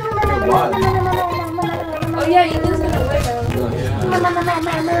now. Why? Oh, yeah, Ethan's gonna win now.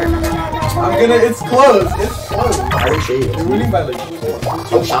 I'm gonna. It's close. It's close. I appreciate You're it. winning by like 4.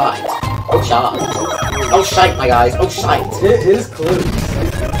 Oh shite. Oh shite. Oh shite, my guys. Oh shite. It is close.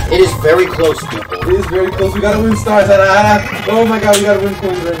 It is very close, people. It is very close. We gotta win stars. Oh my god, we gotta win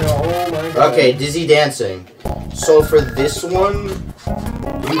coins right now. Oh my god. Okay, dizzy dancing. So for this one,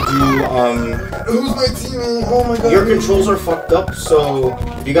 we do Who's my teammate? Oh my god. your controls are fucked up, so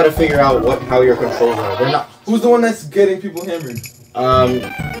you gotta figure out how your controls are. They're not Who's the one that's getting people hammered?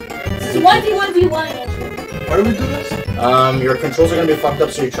 It's 1v1v1. How do we do this? Your controls are gonna be fucked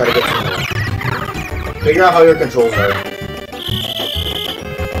up, so you try to get to them. Figure out how your controls are.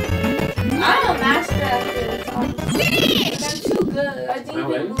 I'm a master at this.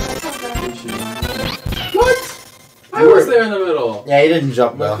 What? I was there in the middle. Yeah, he didn't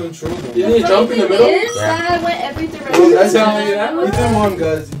jump My though. controller. You didn't jump in the middle? Is Yeah. that I went every Well, direction. that's how you that You did one,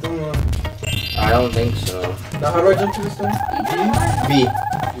 guys. You did one. I don't think so. Now, how do I jump to this thing? B.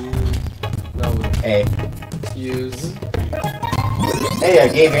 No. A. Use. Hey, I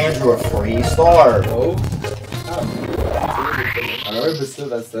gave Andrew a free star. Oh. I know, but still,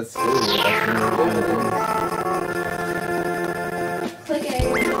 that's scary. Click A.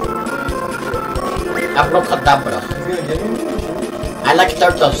 Abracadabra. He's gonna get me? I like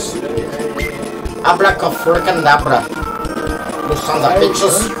turtles. Abracafricandabra. You sons of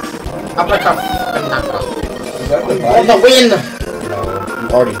bitches. Abracafricandabra. Is that the On body? the win! No, you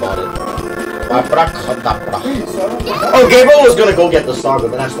already bought it. Abracadabra. Oh, Gabriel was gonna go get the star,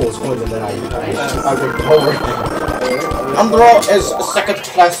 but then I stole his coins and then I went over. Andro is second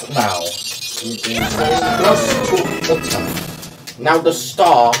class now. Now the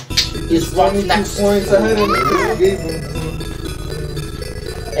star is right next. Points ahead of me.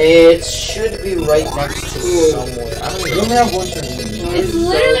 It should be right next to somewhere. I don't You even only know. have one turn. It's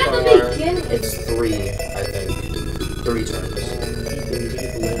literally at the beginning. It's 3, I think. 3 turns.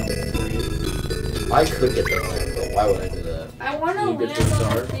 I could get the land, but why would I do that? I want to You land get the star?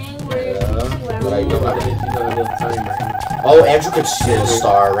 on the thing where Yeah. you But I have know Oh, Andrew could steal a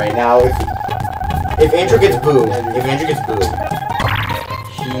star right now. If Andrew gets booed, he got booed.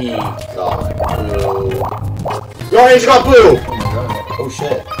 Yo, Andrew got booed! Oh my god. Oh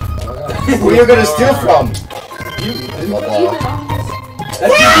shit. Who are you gonna steal from? Lotta.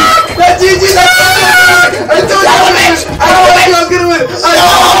 That's GG! I told you I was gonna win!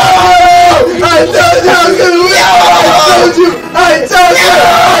 I told you I was gonna win! I told you!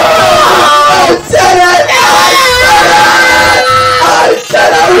 I said it! I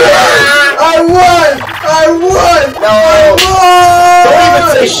said I won! I won! No! Don't even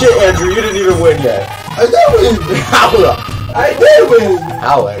say shit, Andrew. You didn't even win yet. I did win! I did win!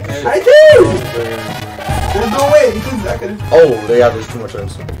 Alex. I did! There's no way because I could. Oh, yeah, there's 2 more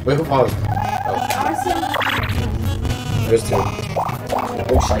turns. Wait, who paused? Oh, there's 2.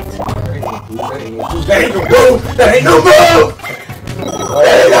 Oh, shite. That ain't no move! That ain't no move!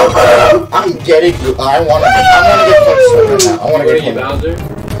 That ain't no move! I'm getting. I wanna get first right now. I wanna What are get you, Bowser?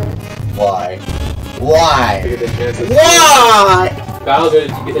 Why? Why? You get the chance to steal. Why? Bowser, you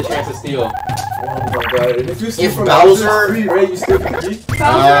get the chance to steal. Oh my god! If you steal If from Bowser- free, right? You steal from free.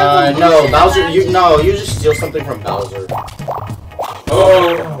 No, Bowser. You just steal something from Bowser. Oh!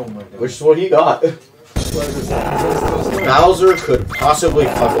 Oh my god! Which is what he got. What is this? Bowser could possibly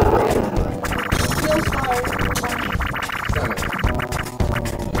fuck it right.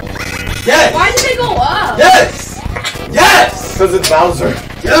 Yes! Why did they go up? Yes! Yes! Because it's Bowser.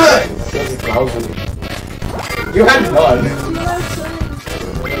 Yes! Because it's Bowser. You had none.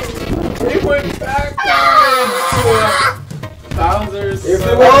 They went back Bowser's. If it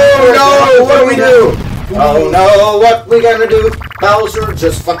Oh was- no! What do we do? Oh no! What we gonna do? Bowser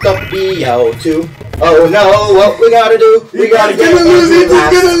just fucked up Biel too. Oh no! What we gotta do? We gotta He's get gonna lose it! He's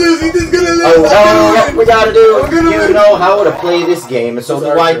back. gonna lose it! He's gonna lose it! Oh no! What we gotta I'm do? gonna You win. know how to play this game, and so do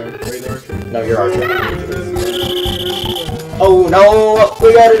I. No, you're Archer. Oh no! What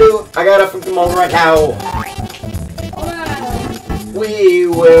we gotta do? I gotta flip them over right now. We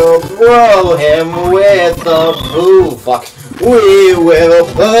will throw him with the boo. Fuck. We will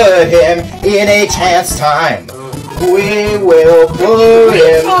put him in a chance time. We will put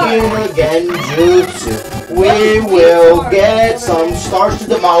him in a genjutsu. We will get some stars to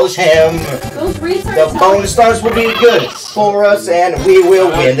demolish him. Those retards. The bonus stars will be good for us, and we will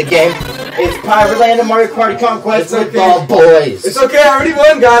win the game. It's Pirate Land and Mario Party Conquest It's with okay. the boys. It's okay, I already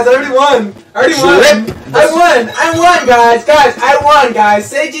won, guys. I already won. I already won. Trip. I won, guys. Guys, I won, guys.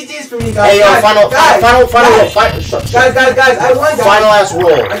 Say GG's for me, guys. Hey, yo, guys, final, guys, final, guys, shut. guys, I won, guys. Final last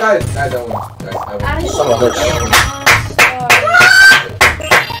roll. I got it. Guys, I won. Guys, I won. Son of a bitch.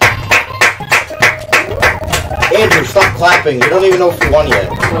 Andrew, stop clapping. You don't even know if you won yet.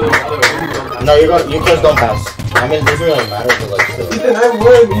 No, you guys don't pass. I mean, it doesn't really matter, but like still. Ethan, I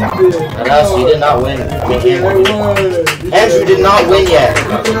won, Ethan. Hadassah, you did not win. I mean, Ethan, I won. Andrew did not win yet.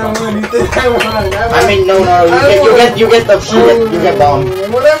 Ethan, I won. Ethan, I won. I mean, no, you get the shit. You get bombed. I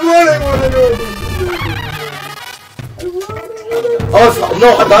won. Oh,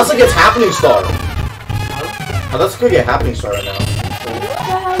 no, Hadassah gets Happening Star. Hadassah could get Happening Star right now.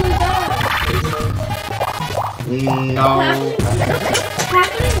 No.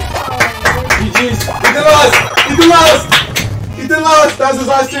 GG's. Ethan lost. Ethan lost. Ethan lost. That was his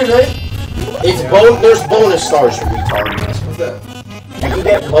last turn, right? It's there's bonus stars, you retard. What's that? You can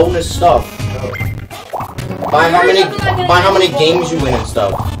get bonus stuff. By how many games you win and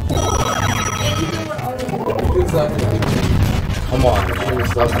stuff. Come on.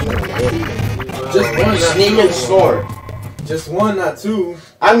 Just one. Sneak and snore. Just one, not two.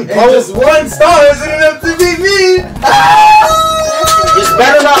 I'm And close. just 1 star isn't enough to beat me. This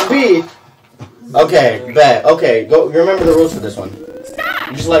better not be. Okay, bet. Okay, go. You remember the rules for this one.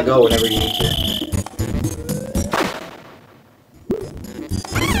 You just let go whenever you need to.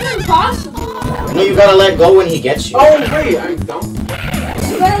 It's impossible. No, you gotta let go when he gets you. Oh wait, I'm dumb.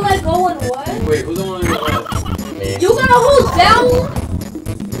 You gotta let go and what? Wait, who's the one that left? Me. You gotta hold down.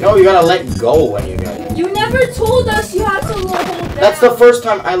 No, you gotta let go when you get it. You never told us you had to hold down. That's the first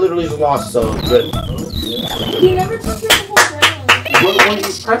time I literally just lost, so good. He never told you to hold down. What were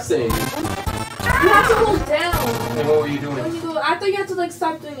you pressing? You have to hold down. And what were you When doing? you go, I thought you had to like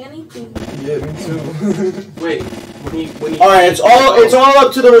stop doing anything. Yeah, me too. Wait, when he Alright, it's all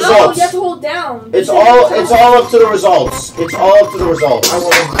up to the No, results. you have to hold down. It's all up to the results. It's all up to the results.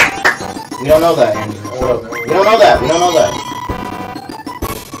 We don't know that, Andrew. We don't know that. We don't know that.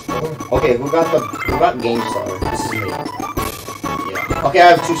 Okay, who got game star? This is me. Yeah. Okay, I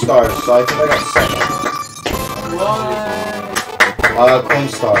have 2 stars, so I think I got 7. Coin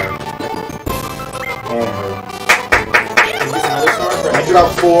star. Andrew. Andrew got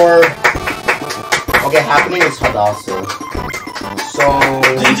 4. Okay, happening is Hadassah. So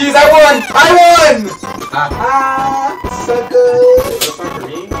GG's, I won! Sucker!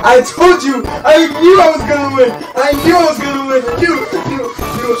 I told you! I knew I was gonna win!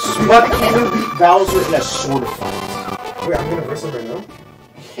 but can you beat Bowser in a sword fight? Wait, I'm gonna verse him right now?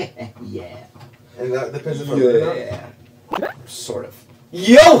 Yeah. And that depends if I win or not? Yeah. Sort of.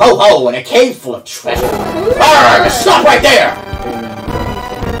 Yo ho ho! In a cave full of treasure. Alright, stop right there!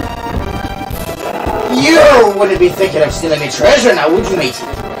 You wouldn't be thinking of stealing any treasure now, would you, matey?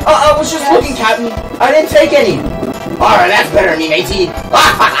 I was just looking, Captain. I didn't take any. Alright, that's better than me, matey.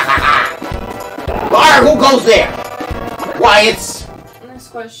 Alright, who goes there? Why, it's Next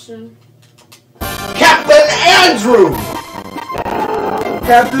question. Captain Andrew!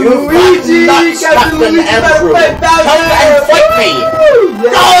 Captain You've Luigi! got nuts, Captain Andrew! Come and fight me!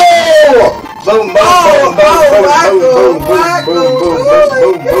 Yeah. No! Boom, boom, boom, boom, boom, boom, boom, boom,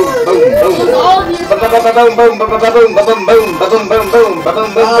 boom, boom, boom, boom, boom, boom,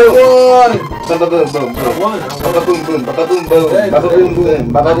 boom. All of your Boom, boom, boom, boom, boom, boom, boom, boom, boom, boom, boom, boom, boom,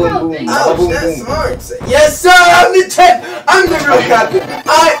 boom, Yes, sir! I'm the champ! I'm the real captain!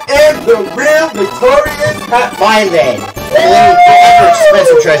 I am the real victorious captain! Fine then. Ever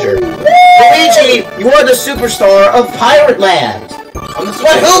expensive treasure. Luigi, you are the superstar of Pirate Land.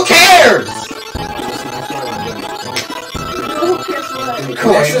 But who cares?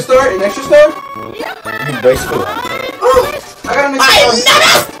 An extra star? An extra star? Basically. I got an extra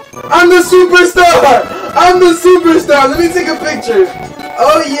star. I'm the superstar! I'm the superstar! Let me take a picture.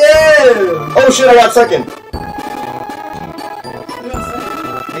 Oh yeah! Oh shit, I got second.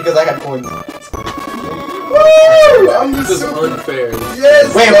 Because I got coins. Woo! I'm the This is super. unfair.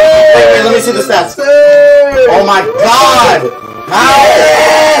 Yes! Wait, let me see the stats. Sir. Oh my god! How?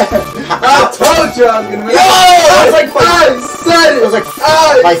 I told you I was gonna win. Yo! That was like I said it! It was like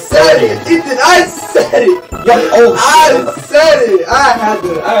I said 5:30. it! Ethan, I said it! Yo, oh I shit. said it! I had to.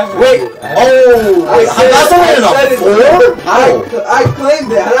 Wait, oh, wait, Hadassah went said in a 4? How? I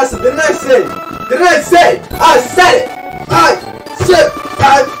claimed it. Hadassah, didn't I say? Didn't I say? I said it! I said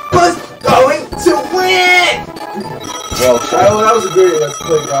I was going to win! Well, Alright, well, that was a great Let's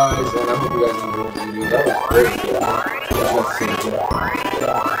Play, guys, and I hope you guys enjoyed the video. That was great.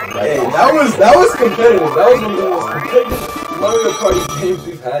 Hey, that was competitive. That was one of the most competitive Mario Party games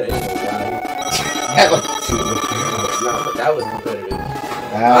we've had in a while. No, but that was competitive.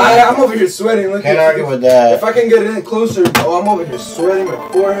 I'm over here sweating. Look, Can't argue with that. if I can get it in closer, oh, I'm over here sweating, my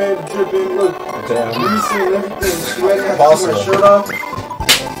forehead dripping. Look, greasy and everything, sweating. I have to take my shirt off.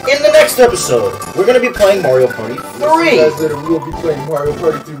 In the next episode, we're gonna be playing Mario Party 3. Guys, we will be playing Mario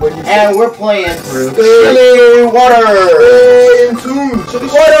Party 3. What do you And we're playing through Stay- Chili Water. Stay in tune. Chili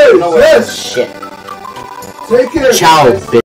Waters. No, Yes. shit. Take care. Ciao, guys. bitch.